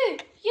are you?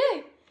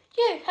 You,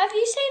 have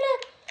you seen a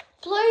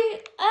blue,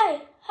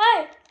 hey.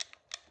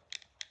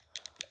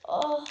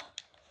 Oh,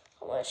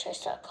 I want to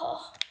chase that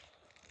car.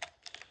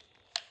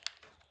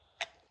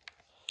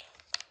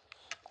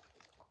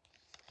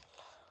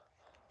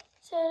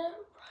 Is that it?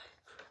 Right.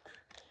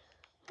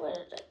 Where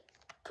did it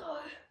go?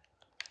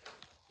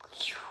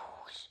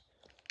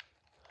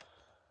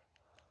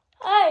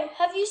 Hey,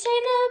 have you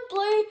seen a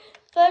blue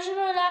version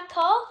of that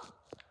car?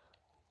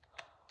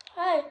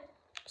 Hey,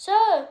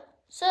 sir,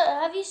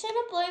 have you seen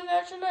a blue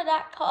version of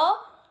that car?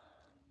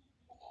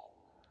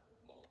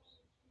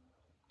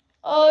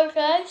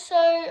 Okay,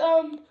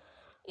 so,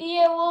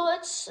 yeah, well,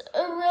 it's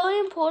a really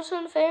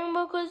important thing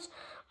because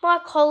my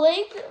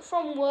colleague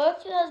from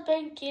work has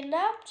been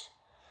kidnapped.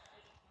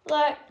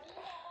 Like,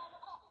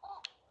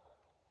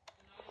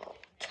 oh,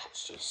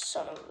 catch you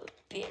son of a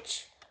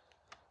bitch.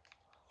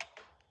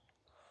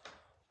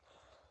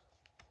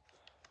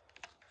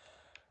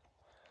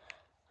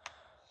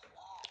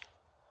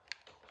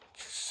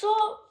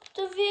 Stop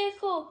the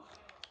vehicle.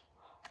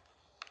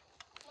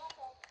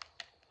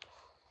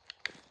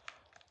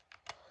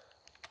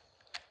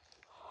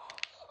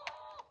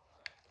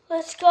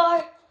 Let's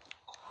go.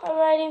 I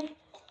made him.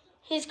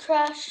 He's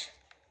crashed.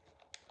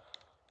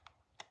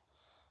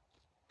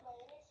 Let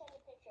me send a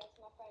picture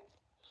to my friend.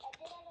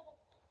 Get out of the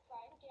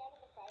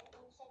frame,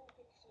 and send the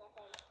picture to my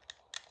friend.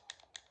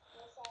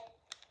 You'll say,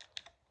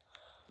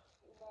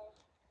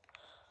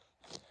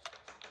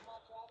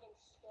 my driving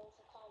skills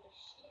are kind of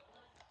shit.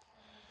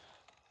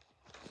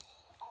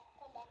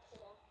 Come back to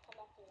me.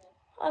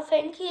 I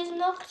think he's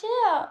knocked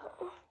out.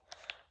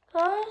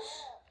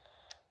 Guys,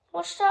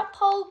 watch that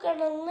pole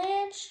gonna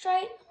land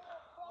straight.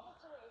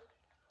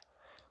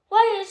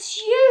 Wait, it's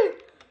you.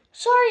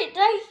 Sorry,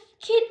 they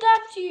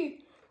kidnapped you.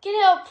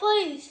 Get out,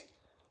 please.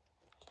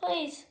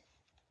 Please.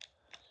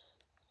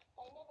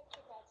 They never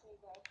kidnapped me,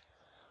 bro.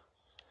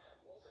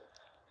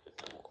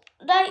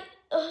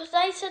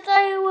 They said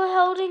they were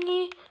holding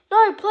you.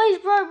 No, please,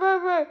 bro.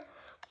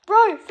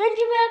 Bro, think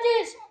about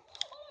this.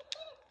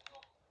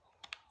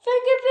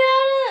 Think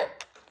about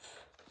it.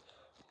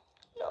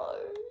 No.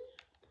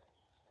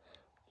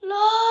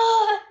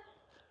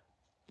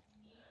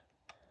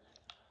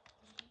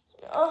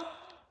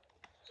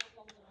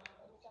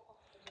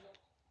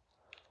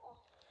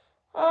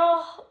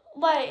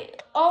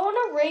 Wait, I want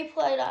to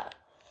replay that.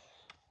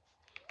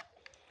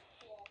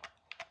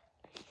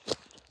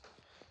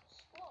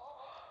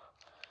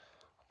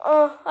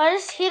 I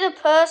just hit a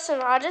person.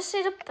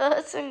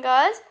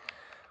 Guys.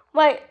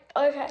 Wait,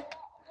 okay.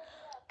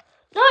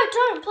 No,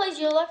 don't, please.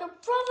 You're like a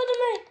brother to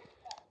me.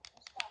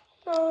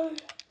 No.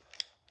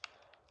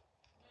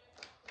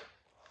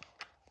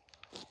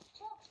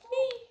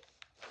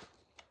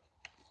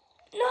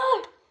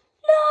 No.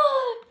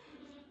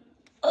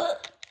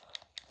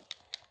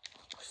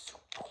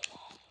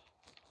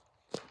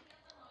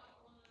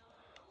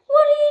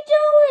 What are you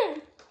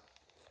doing?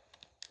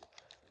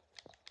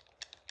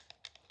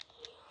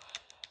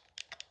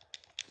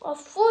 I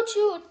thought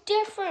you were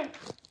different.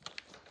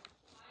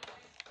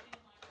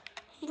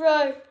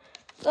 Bro,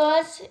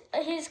 guys,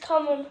 he's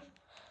coming.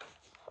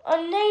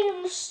 I need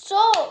him to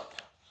stop.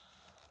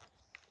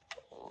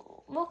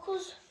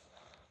 Because,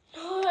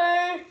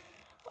 no,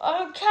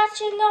 I'm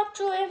catching up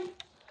to him.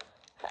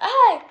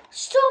 Hey,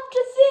 stop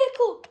the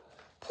vehicle,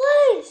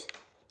 please.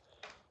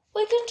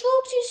 We can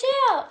talk this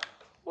out.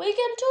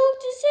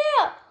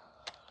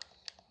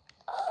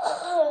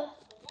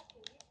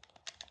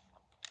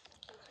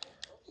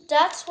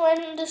 That's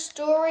when the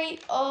story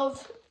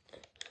of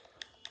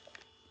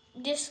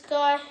this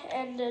guy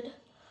ended.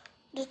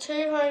 The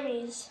two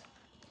homies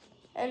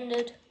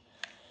ended.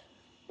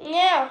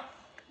 Now,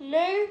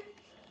 new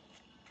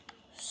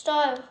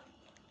style,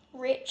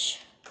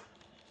 rich.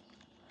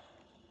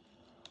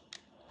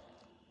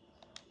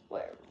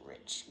 We're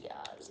rich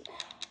guys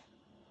now.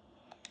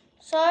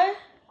 So,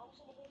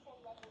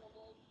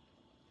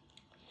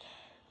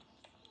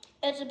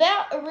 it's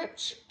about a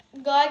rich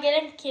guy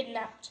getting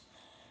kidnapped.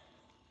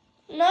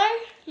 No,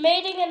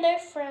 meeting a new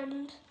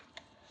friend.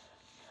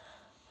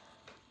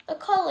 A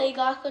colleague,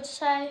 I could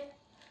say.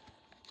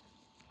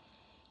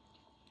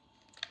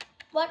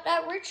 But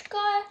that rich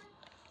guy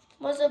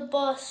was a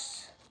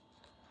boss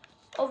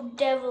of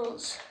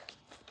devils.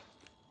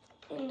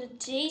 in the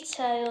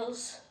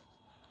details.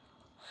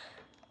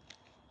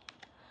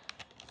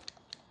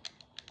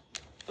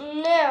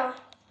 Now,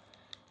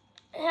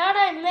 how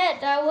they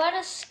met, they were at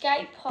a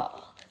skate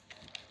park.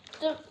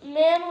 The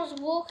man was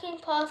walking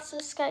past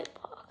the skate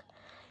park.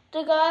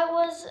 The guy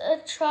was a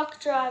truck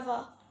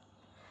driver.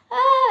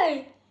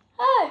 Hey,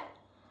 hey,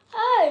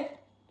 hey,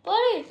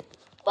 buddy,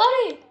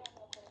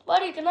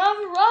 can I have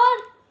a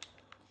ride?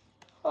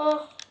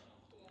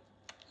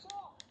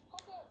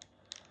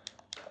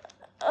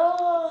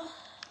 Oh,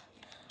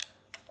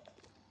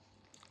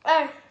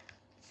 hey.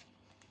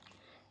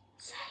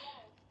 Say,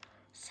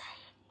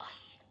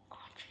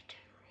 aren't you too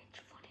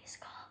rich for this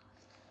car?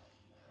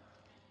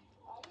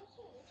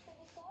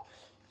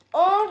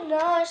 Oh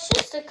no, it's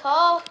just a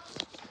car.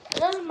 It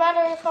doesn't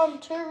matter if I'm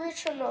too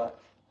rich or not.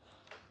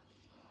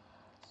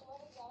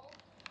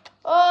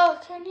 Oh,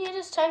 can you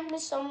just take me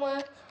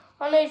somewhere?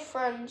 I need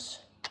friends.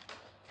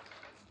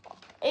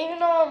 Even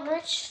though I'm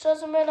rich,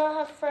 doesn't mean I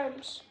have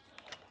friends.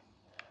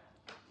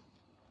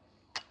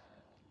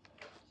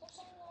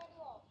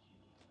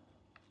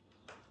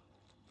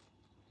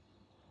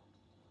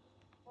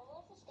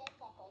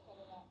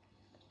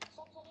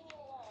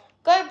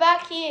 Go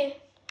back here.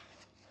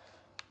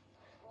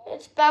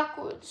 It's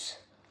backwards.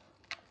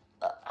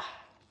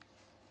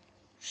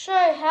 So,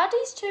 how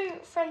these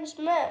two friends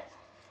met?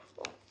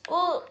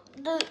 Well,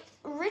 the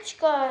rich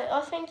guy,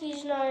 I think he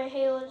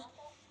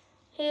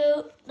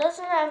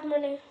doesn't have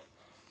many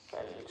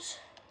friends.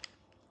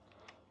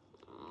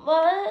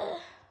 But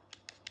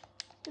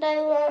they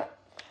were,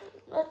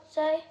 let's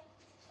say,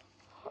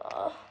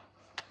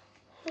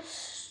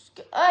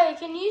 hey,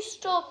 can you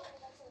stop?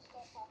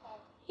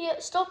 Yeah,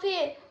 stop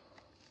here.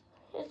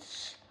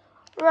 It's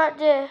right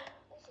there.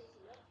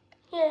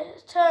 Yeah,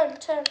 turn.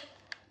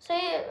 See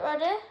it right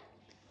there?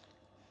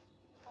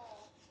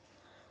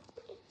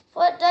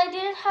 But they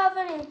didn't have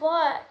any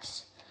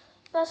bikes.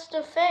 That's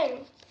the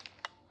thing.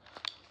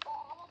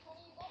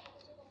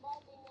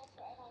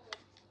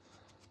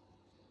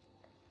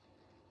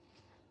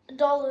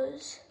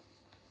 $.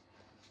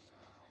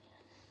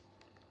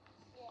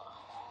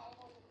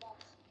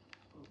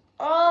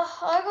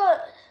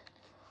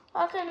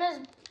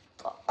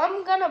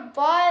 I'm gonna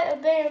buy a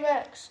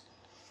BMX.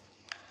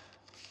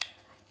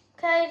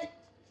 Okay.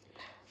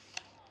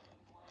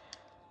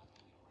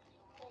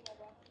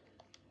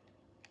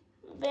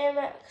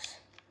 BMX.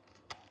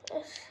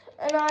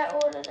 And I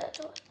ordered it.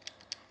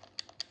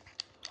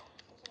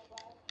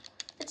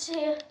 It's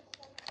here.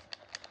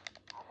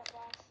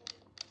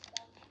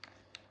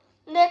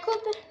 There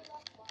could be.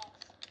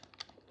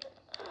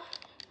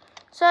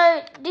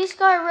 So this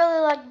guy really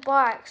liked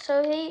bikes,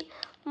 so he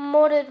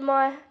modded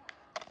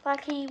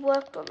he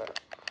worked on it.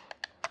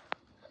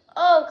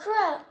 Oh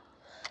crap!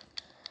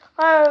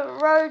 I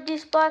rode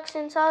this bike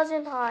since I was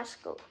in high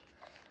school.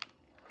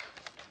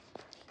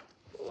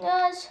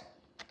 Guys,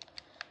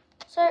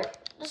 so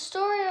the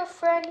story of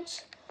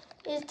friends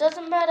is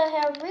doesn't matter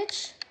how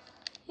rich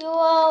you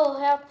are or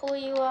how poor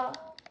you are.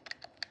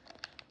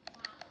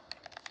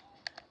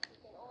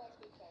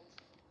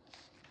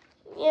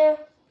 Yeah.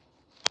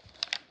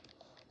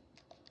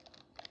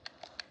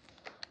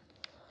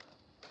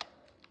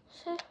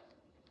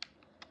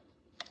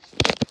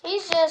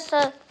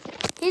 So,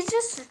 he's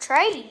just a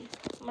tradie,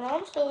 but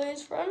I'm still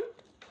his friend.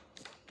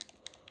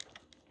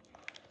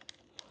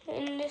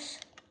 And this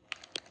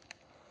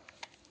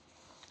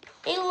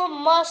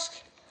Elon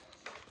Musk's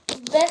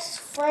best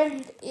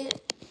friend is,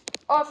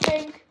 I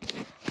think,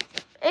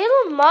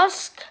 Elon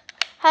Musk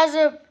has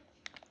a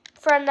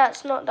friend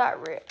that's not that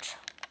rich.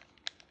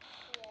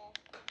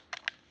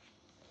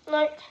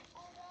 Like,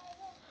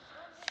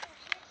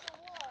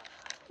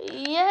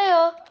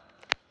 yeah,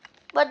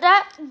 but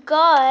that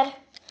guy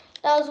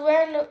that was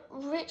wearing a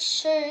rich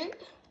suit,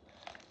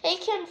 he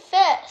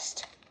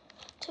confessed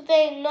to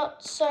being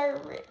not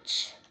so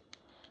rich.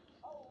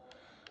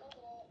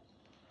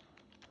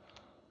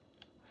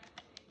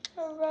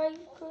 Alright,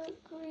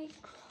 Greek.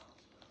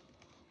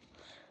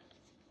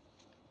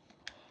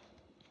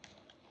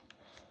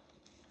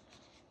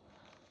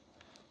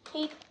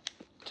 He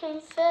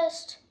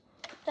confessed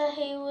that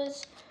he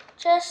was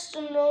just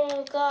a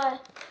normal guy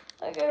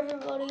like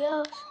everybody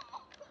else.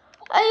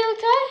 Are you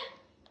okay?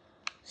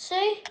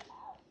 See?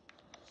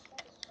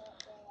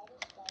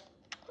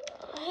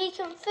 He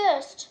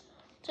confessed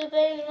to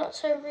being not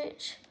so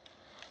rich.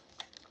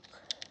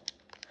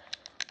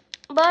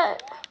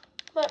 But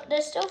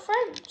they're still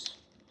friends.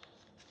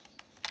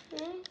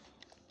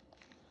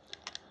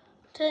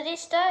 To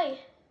this day.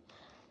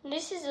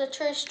 This is a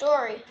true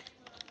story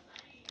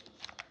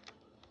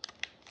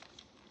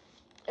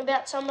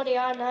about somebody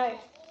I know.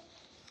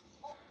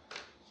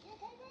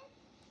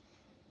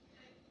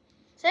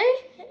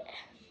 See?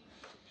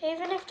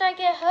 Even if they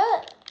get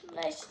hurt,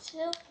 they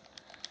still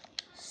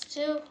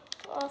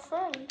are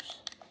friends.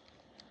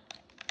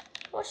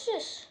 What's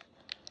this?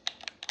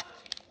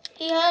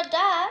 He heard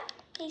that.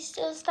 He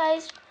still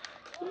stays.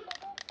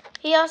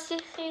 He asked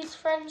if his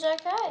friend's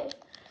okay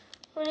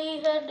when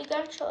he heard the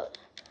gunshot.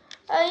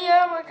 Oh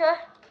yeah, I'm okay.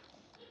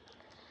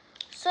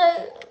 So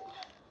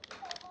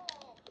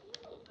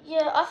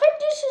Yeah, I think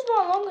this is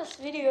my longest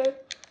video.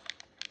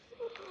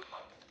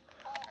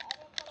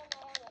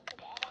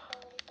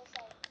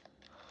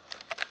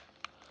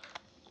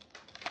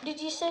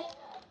 Did you say?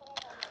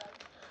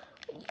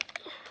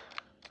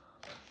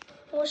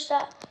 What's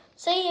that?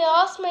 See, he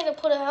asked me to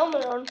put a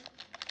helmet on.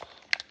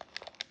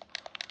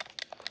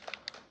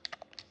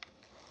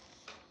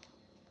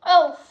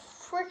 Oh,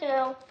 freaking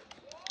hell.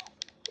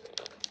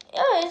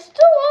 Yeah, he's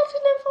still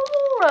asking it for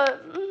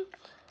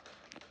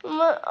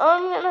more.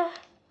 I'm gonna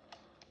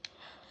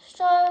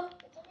start.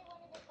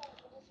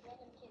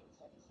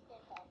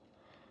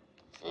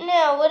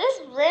 Now, we're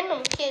just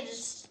random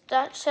kids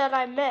that said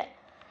I met.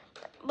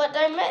 But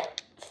they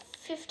met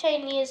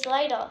 15 years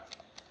later.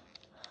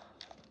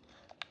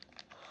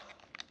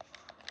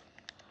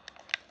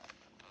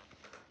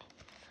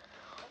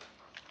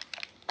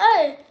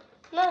 Hey,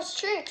 nice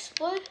tricks,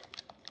 boy.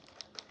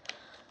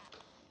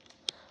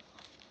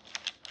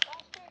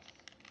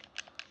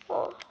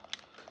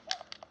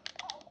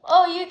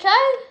 Oh, you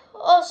okay?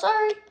 Oh,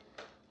 sorry.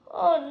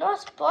 Oh,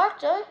 nice bike,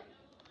 though.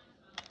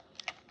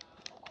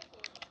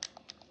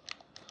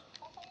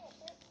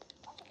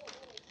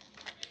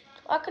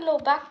 I can do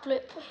a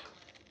backflip.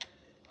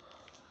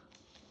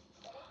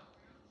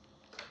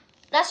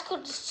 That's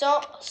called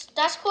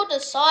the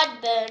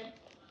sideburn.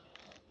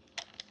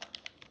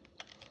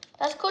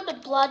 That's called the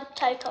blood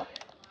taker.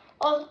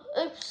 Oh,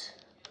 oops.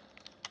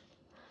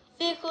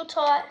 Vehicle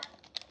type.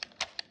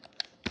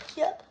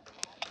 Yep.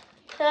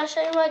 Can I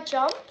show you my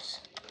jumps?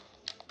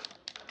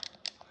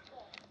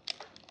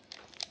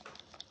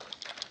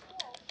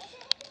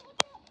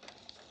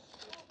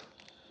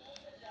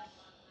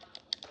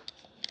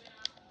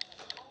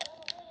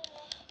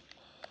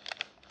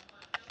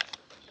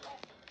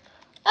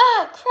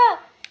 Ah,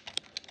 crap.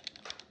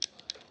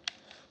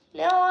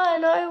 Now I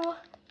know.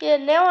 Yeah,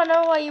 now I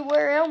know why you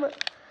wear a helmet.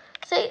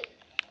 See,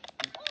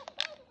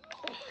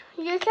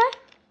 you okay?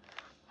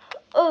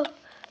 Oh,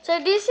 so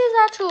this is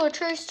actually a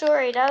true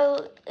story. That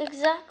was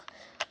exactly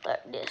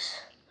like this.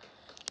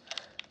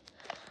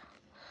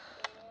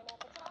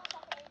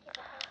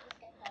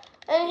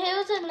 And he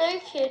was a new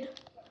kid.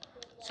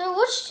 So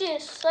watch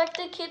this. Like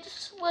the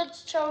kids were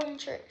showing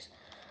tricks.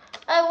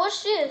 Hey,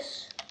 watch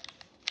this.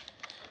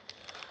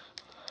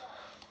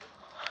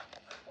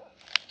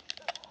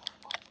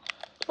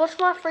 Watch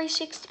my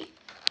 360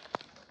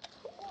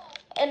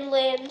 and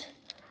land.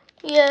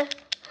 Yeah.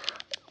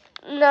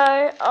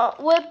 No,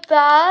 we're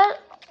bad.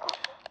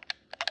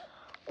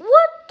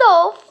 What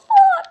the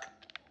fuck?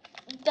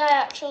 They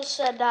actually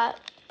said that.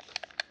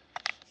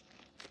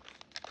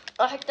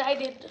 Like they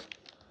did.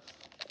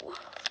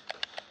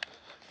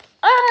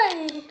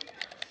 Hey!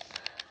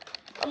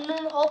 I'm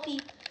doing hoppy.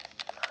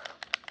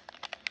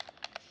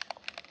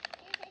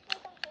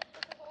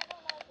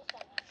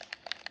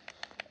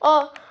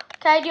 Oh,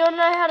 okay, do you want to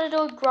know how to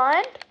do a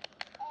grind?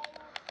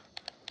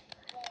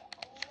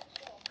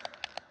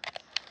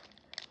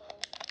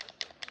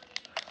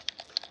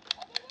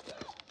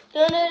 Do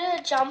you want to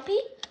do a jumpy?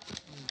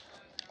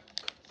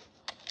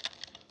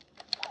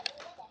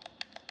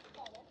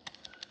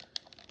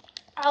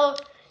 Oh,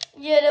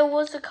 yeah, there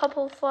was a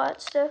couple of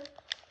fights there.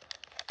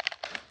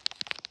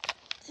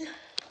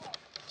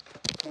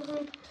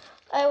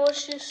 I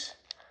watched this.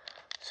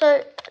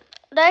 So,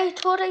 they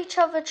taught each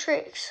other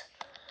tricks.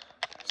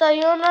 So,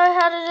 you want to know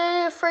how to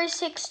do a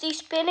 360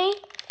 spinny?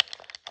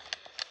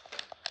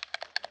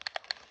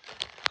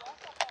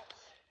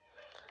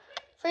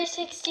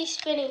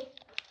 Spinny.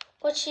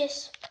 Watch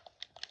this.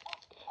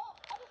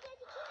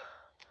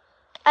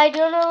 I do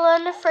want to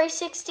learn the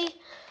 360.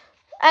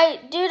 I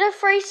do the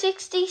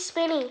 360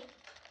 spinny.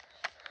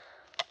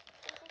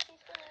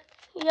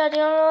 Yeah, do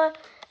you want to learn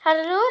how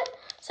to do it?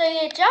 So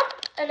you jump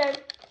and then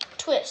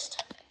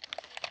twist.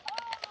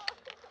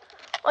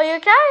 Are you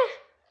okay?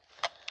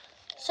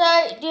 So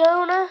do you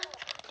wanna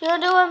do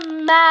a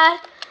mad?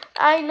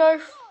 I know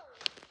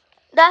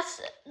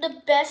that's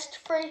the best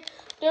free.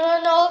 Do you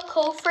wanna know a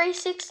cool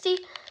 360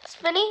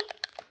 spinny?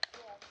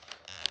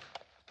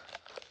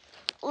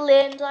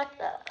 Land like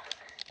that.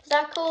 Is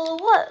that cool or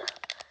what?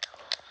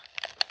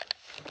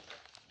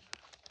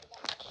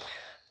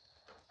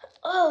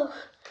 Oh,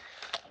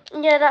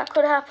 yeah, that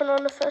could happen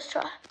on the first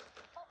try.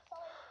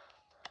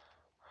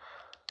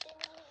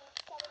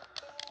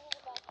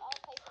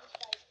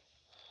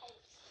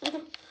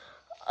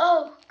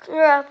 Oh,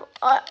 crap.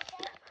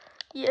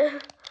 Yeah.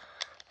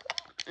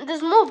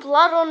 There's more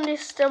blood on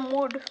this than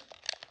wood.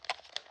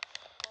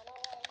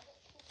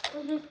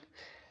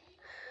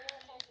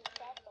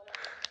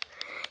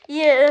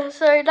 Yeah,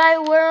 so they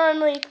were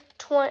only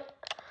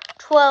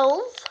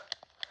 12.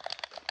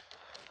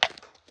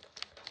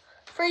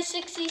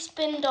 360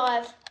 spin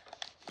dive.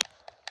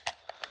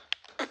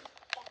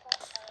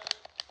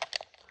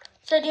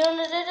 So do you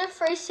want to do the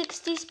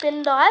 360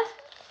 spin dive?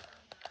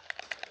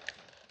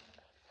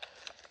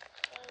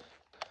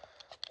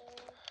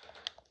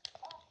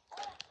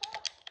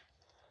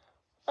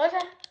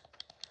 Okay.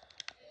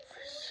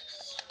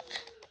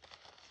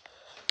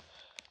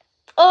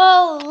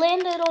 Oh,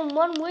 landed on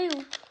one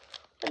wheel.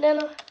 And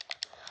then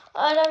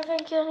I don't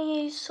think any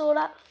of you saw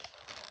that.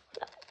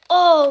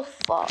 Oh,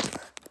 fuck.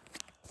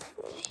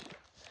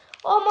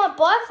 Oh, my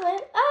bike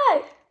landed.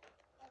 Hey!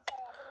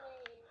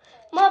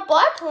 My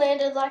bike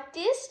landed like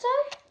this,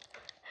 though.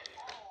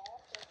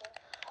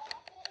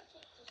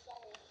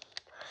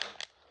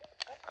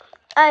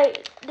 Hey,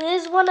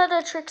 there's one of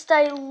the tricks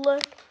they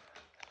learned.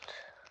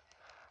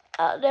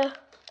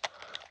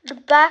 The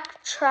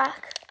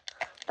backtrack,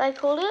 they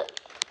called it.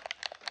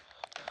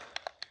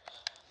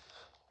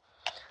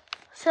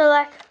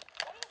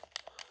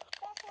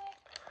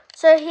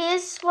 So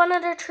here's one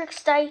of the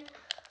tricks they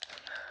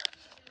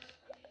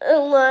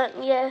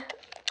learned, yeah,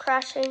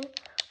 crashing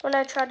when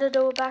I tried to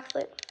do a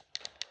backflip.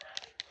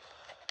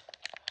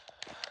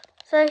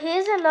 So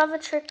here's another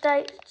trick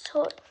they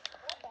taught.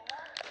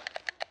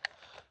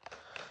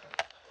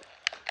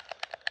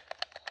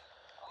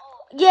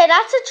 Yeah,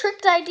 that's a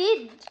trick they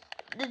did.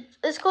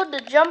 It's called the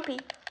jumpy.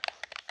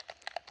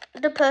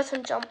 The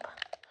person jump.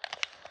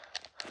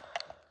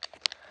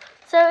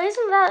 So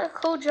isn't that a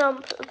cool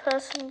jump, a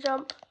person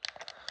jump?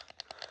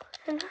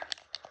 And,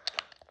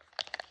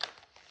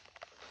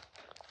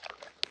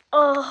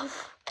 oh,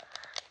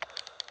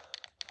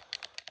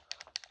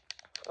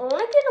 I want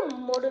to get a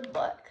modded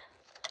bike.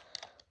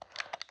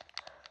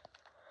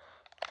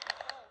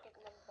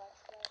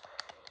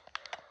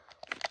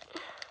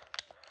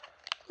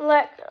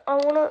 Like, I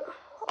want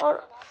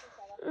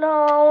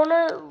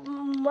to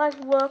like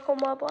work on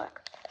my bike.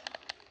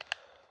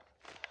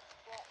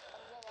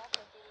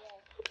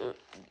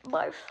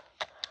 Both.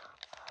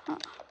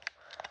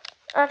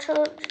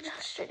 Actually,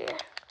 just video.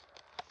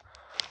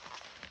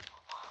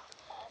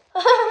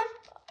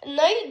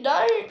 No, you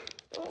don't.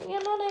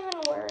 You're not even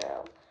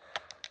around.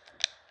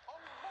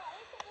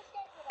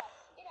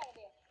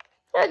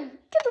 Yeah,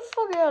 get the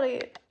fuck out of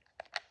here.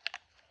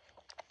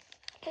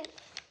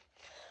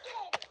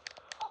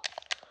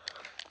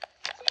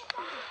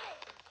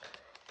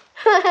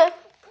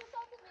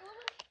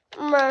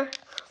 No.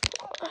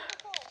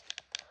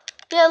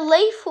 Yeah,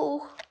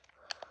 lethal.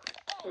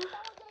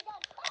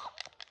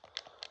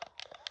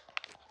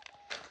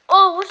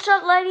 Oh, what's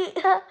up, lady?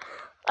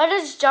 I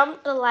just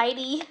jumped the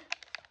lady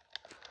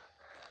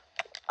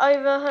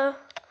over her.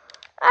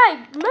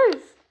 Hey,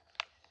 move.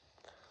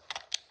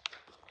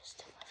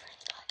 Steal my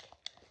friend's bike.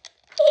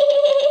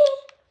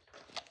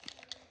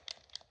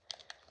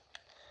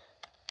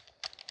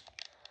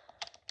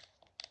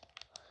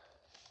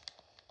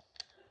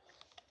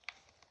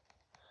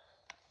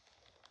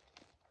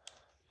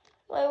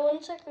 Wait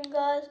 1 second,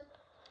 guys.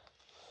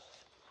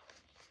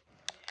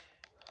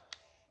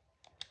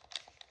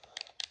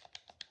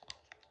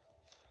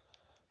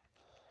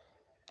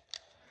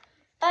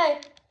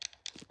 Hey,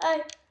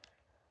 hey,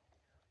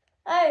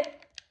 hey,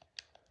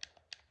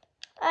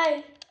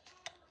 hey.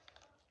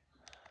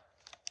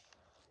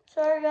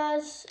 Sorry,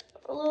 guys.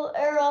 A little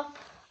error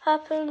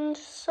happened.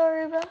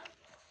 Sorry about.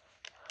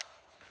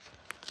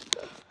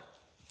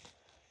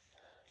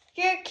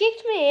 You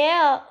kicked me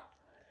out.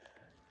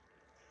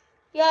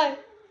 Yo.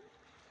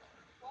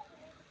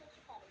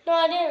 No,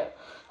 I didn't.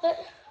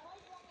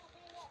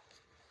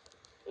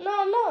 No,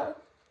 I'm not.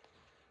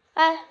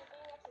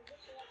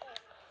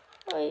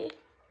 Wait.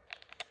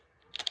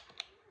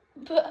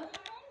 But,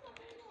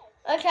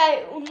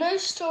 okay, new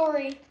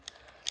story.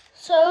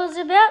 So it was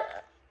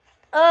about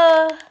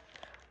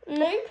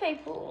new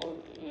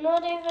people,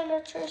 not even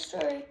a true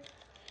story.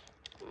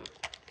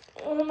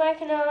 We're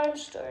making our own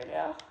story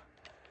now.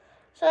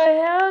 So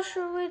how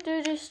should we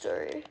do this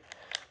story?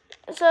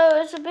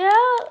 So it's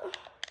about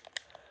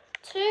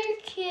 2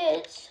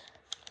 kids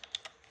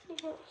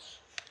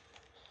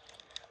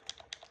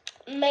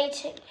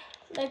mating.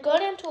 They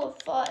got into a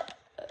fight.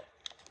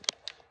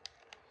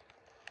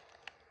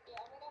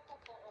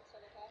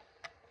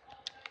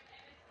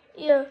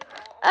 Yeah.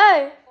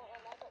 Hey,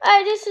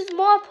 this is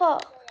my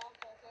park.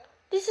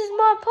 This is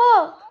my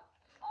park.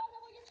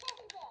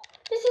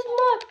 This is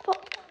my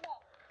park.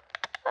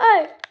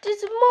 Hey,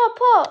 this is my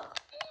park.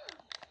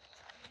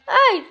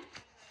 Hey,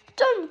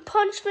 don't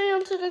punch me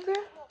onto the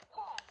ground.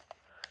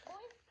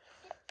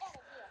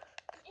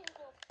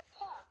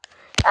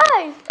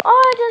 Hey,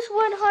 I just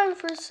went home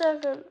for a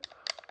second.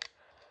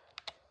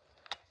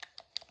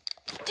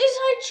 This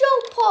ain't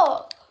your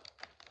park.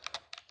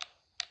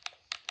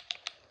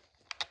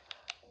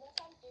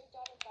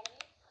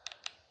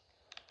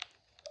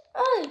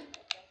 Hey.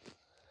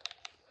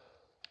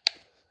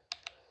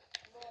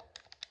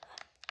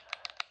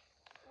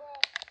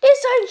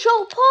 This ain't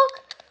your park.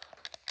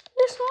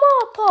 This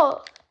my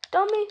park,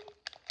 dummy.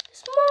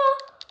 It's my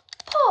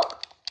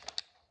park.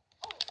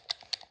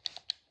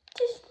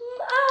 This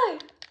my.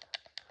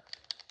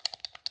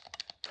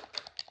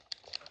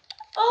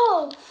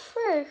 Oh,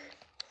 frick.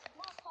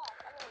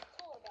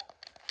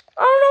 I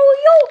don't know what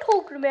you're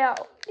talking about.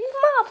 It's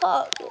my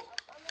park.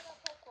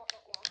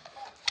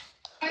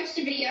 Post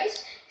the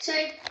videos, so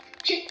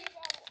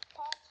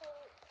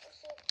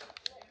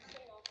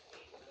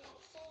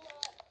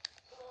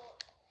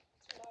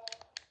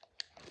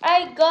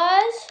Hey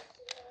guys,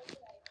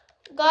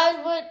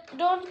 we're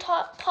doing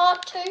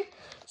part 2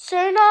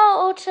 sooner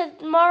or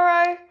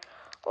tomorrow.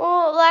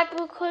 Or like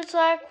because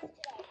like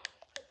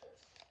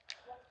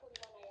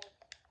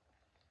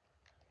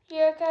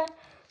yeah, okay.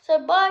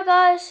 So bye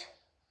guys.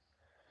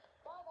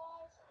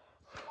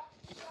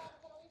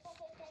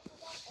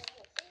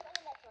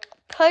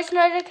 Post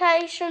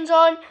notifications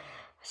on.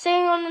 See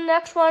you on the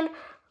next one.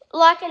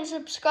 Like and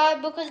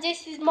subscribe because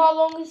this is my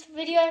longest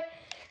video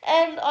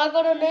and I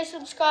got a new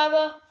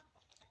subscriber.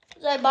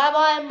 So bye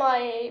bye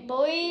my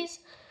boys.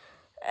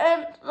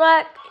 And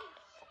like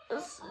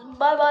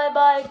bye bye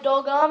bye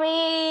dog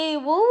army.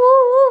 Woo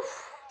woo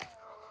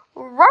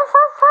woof.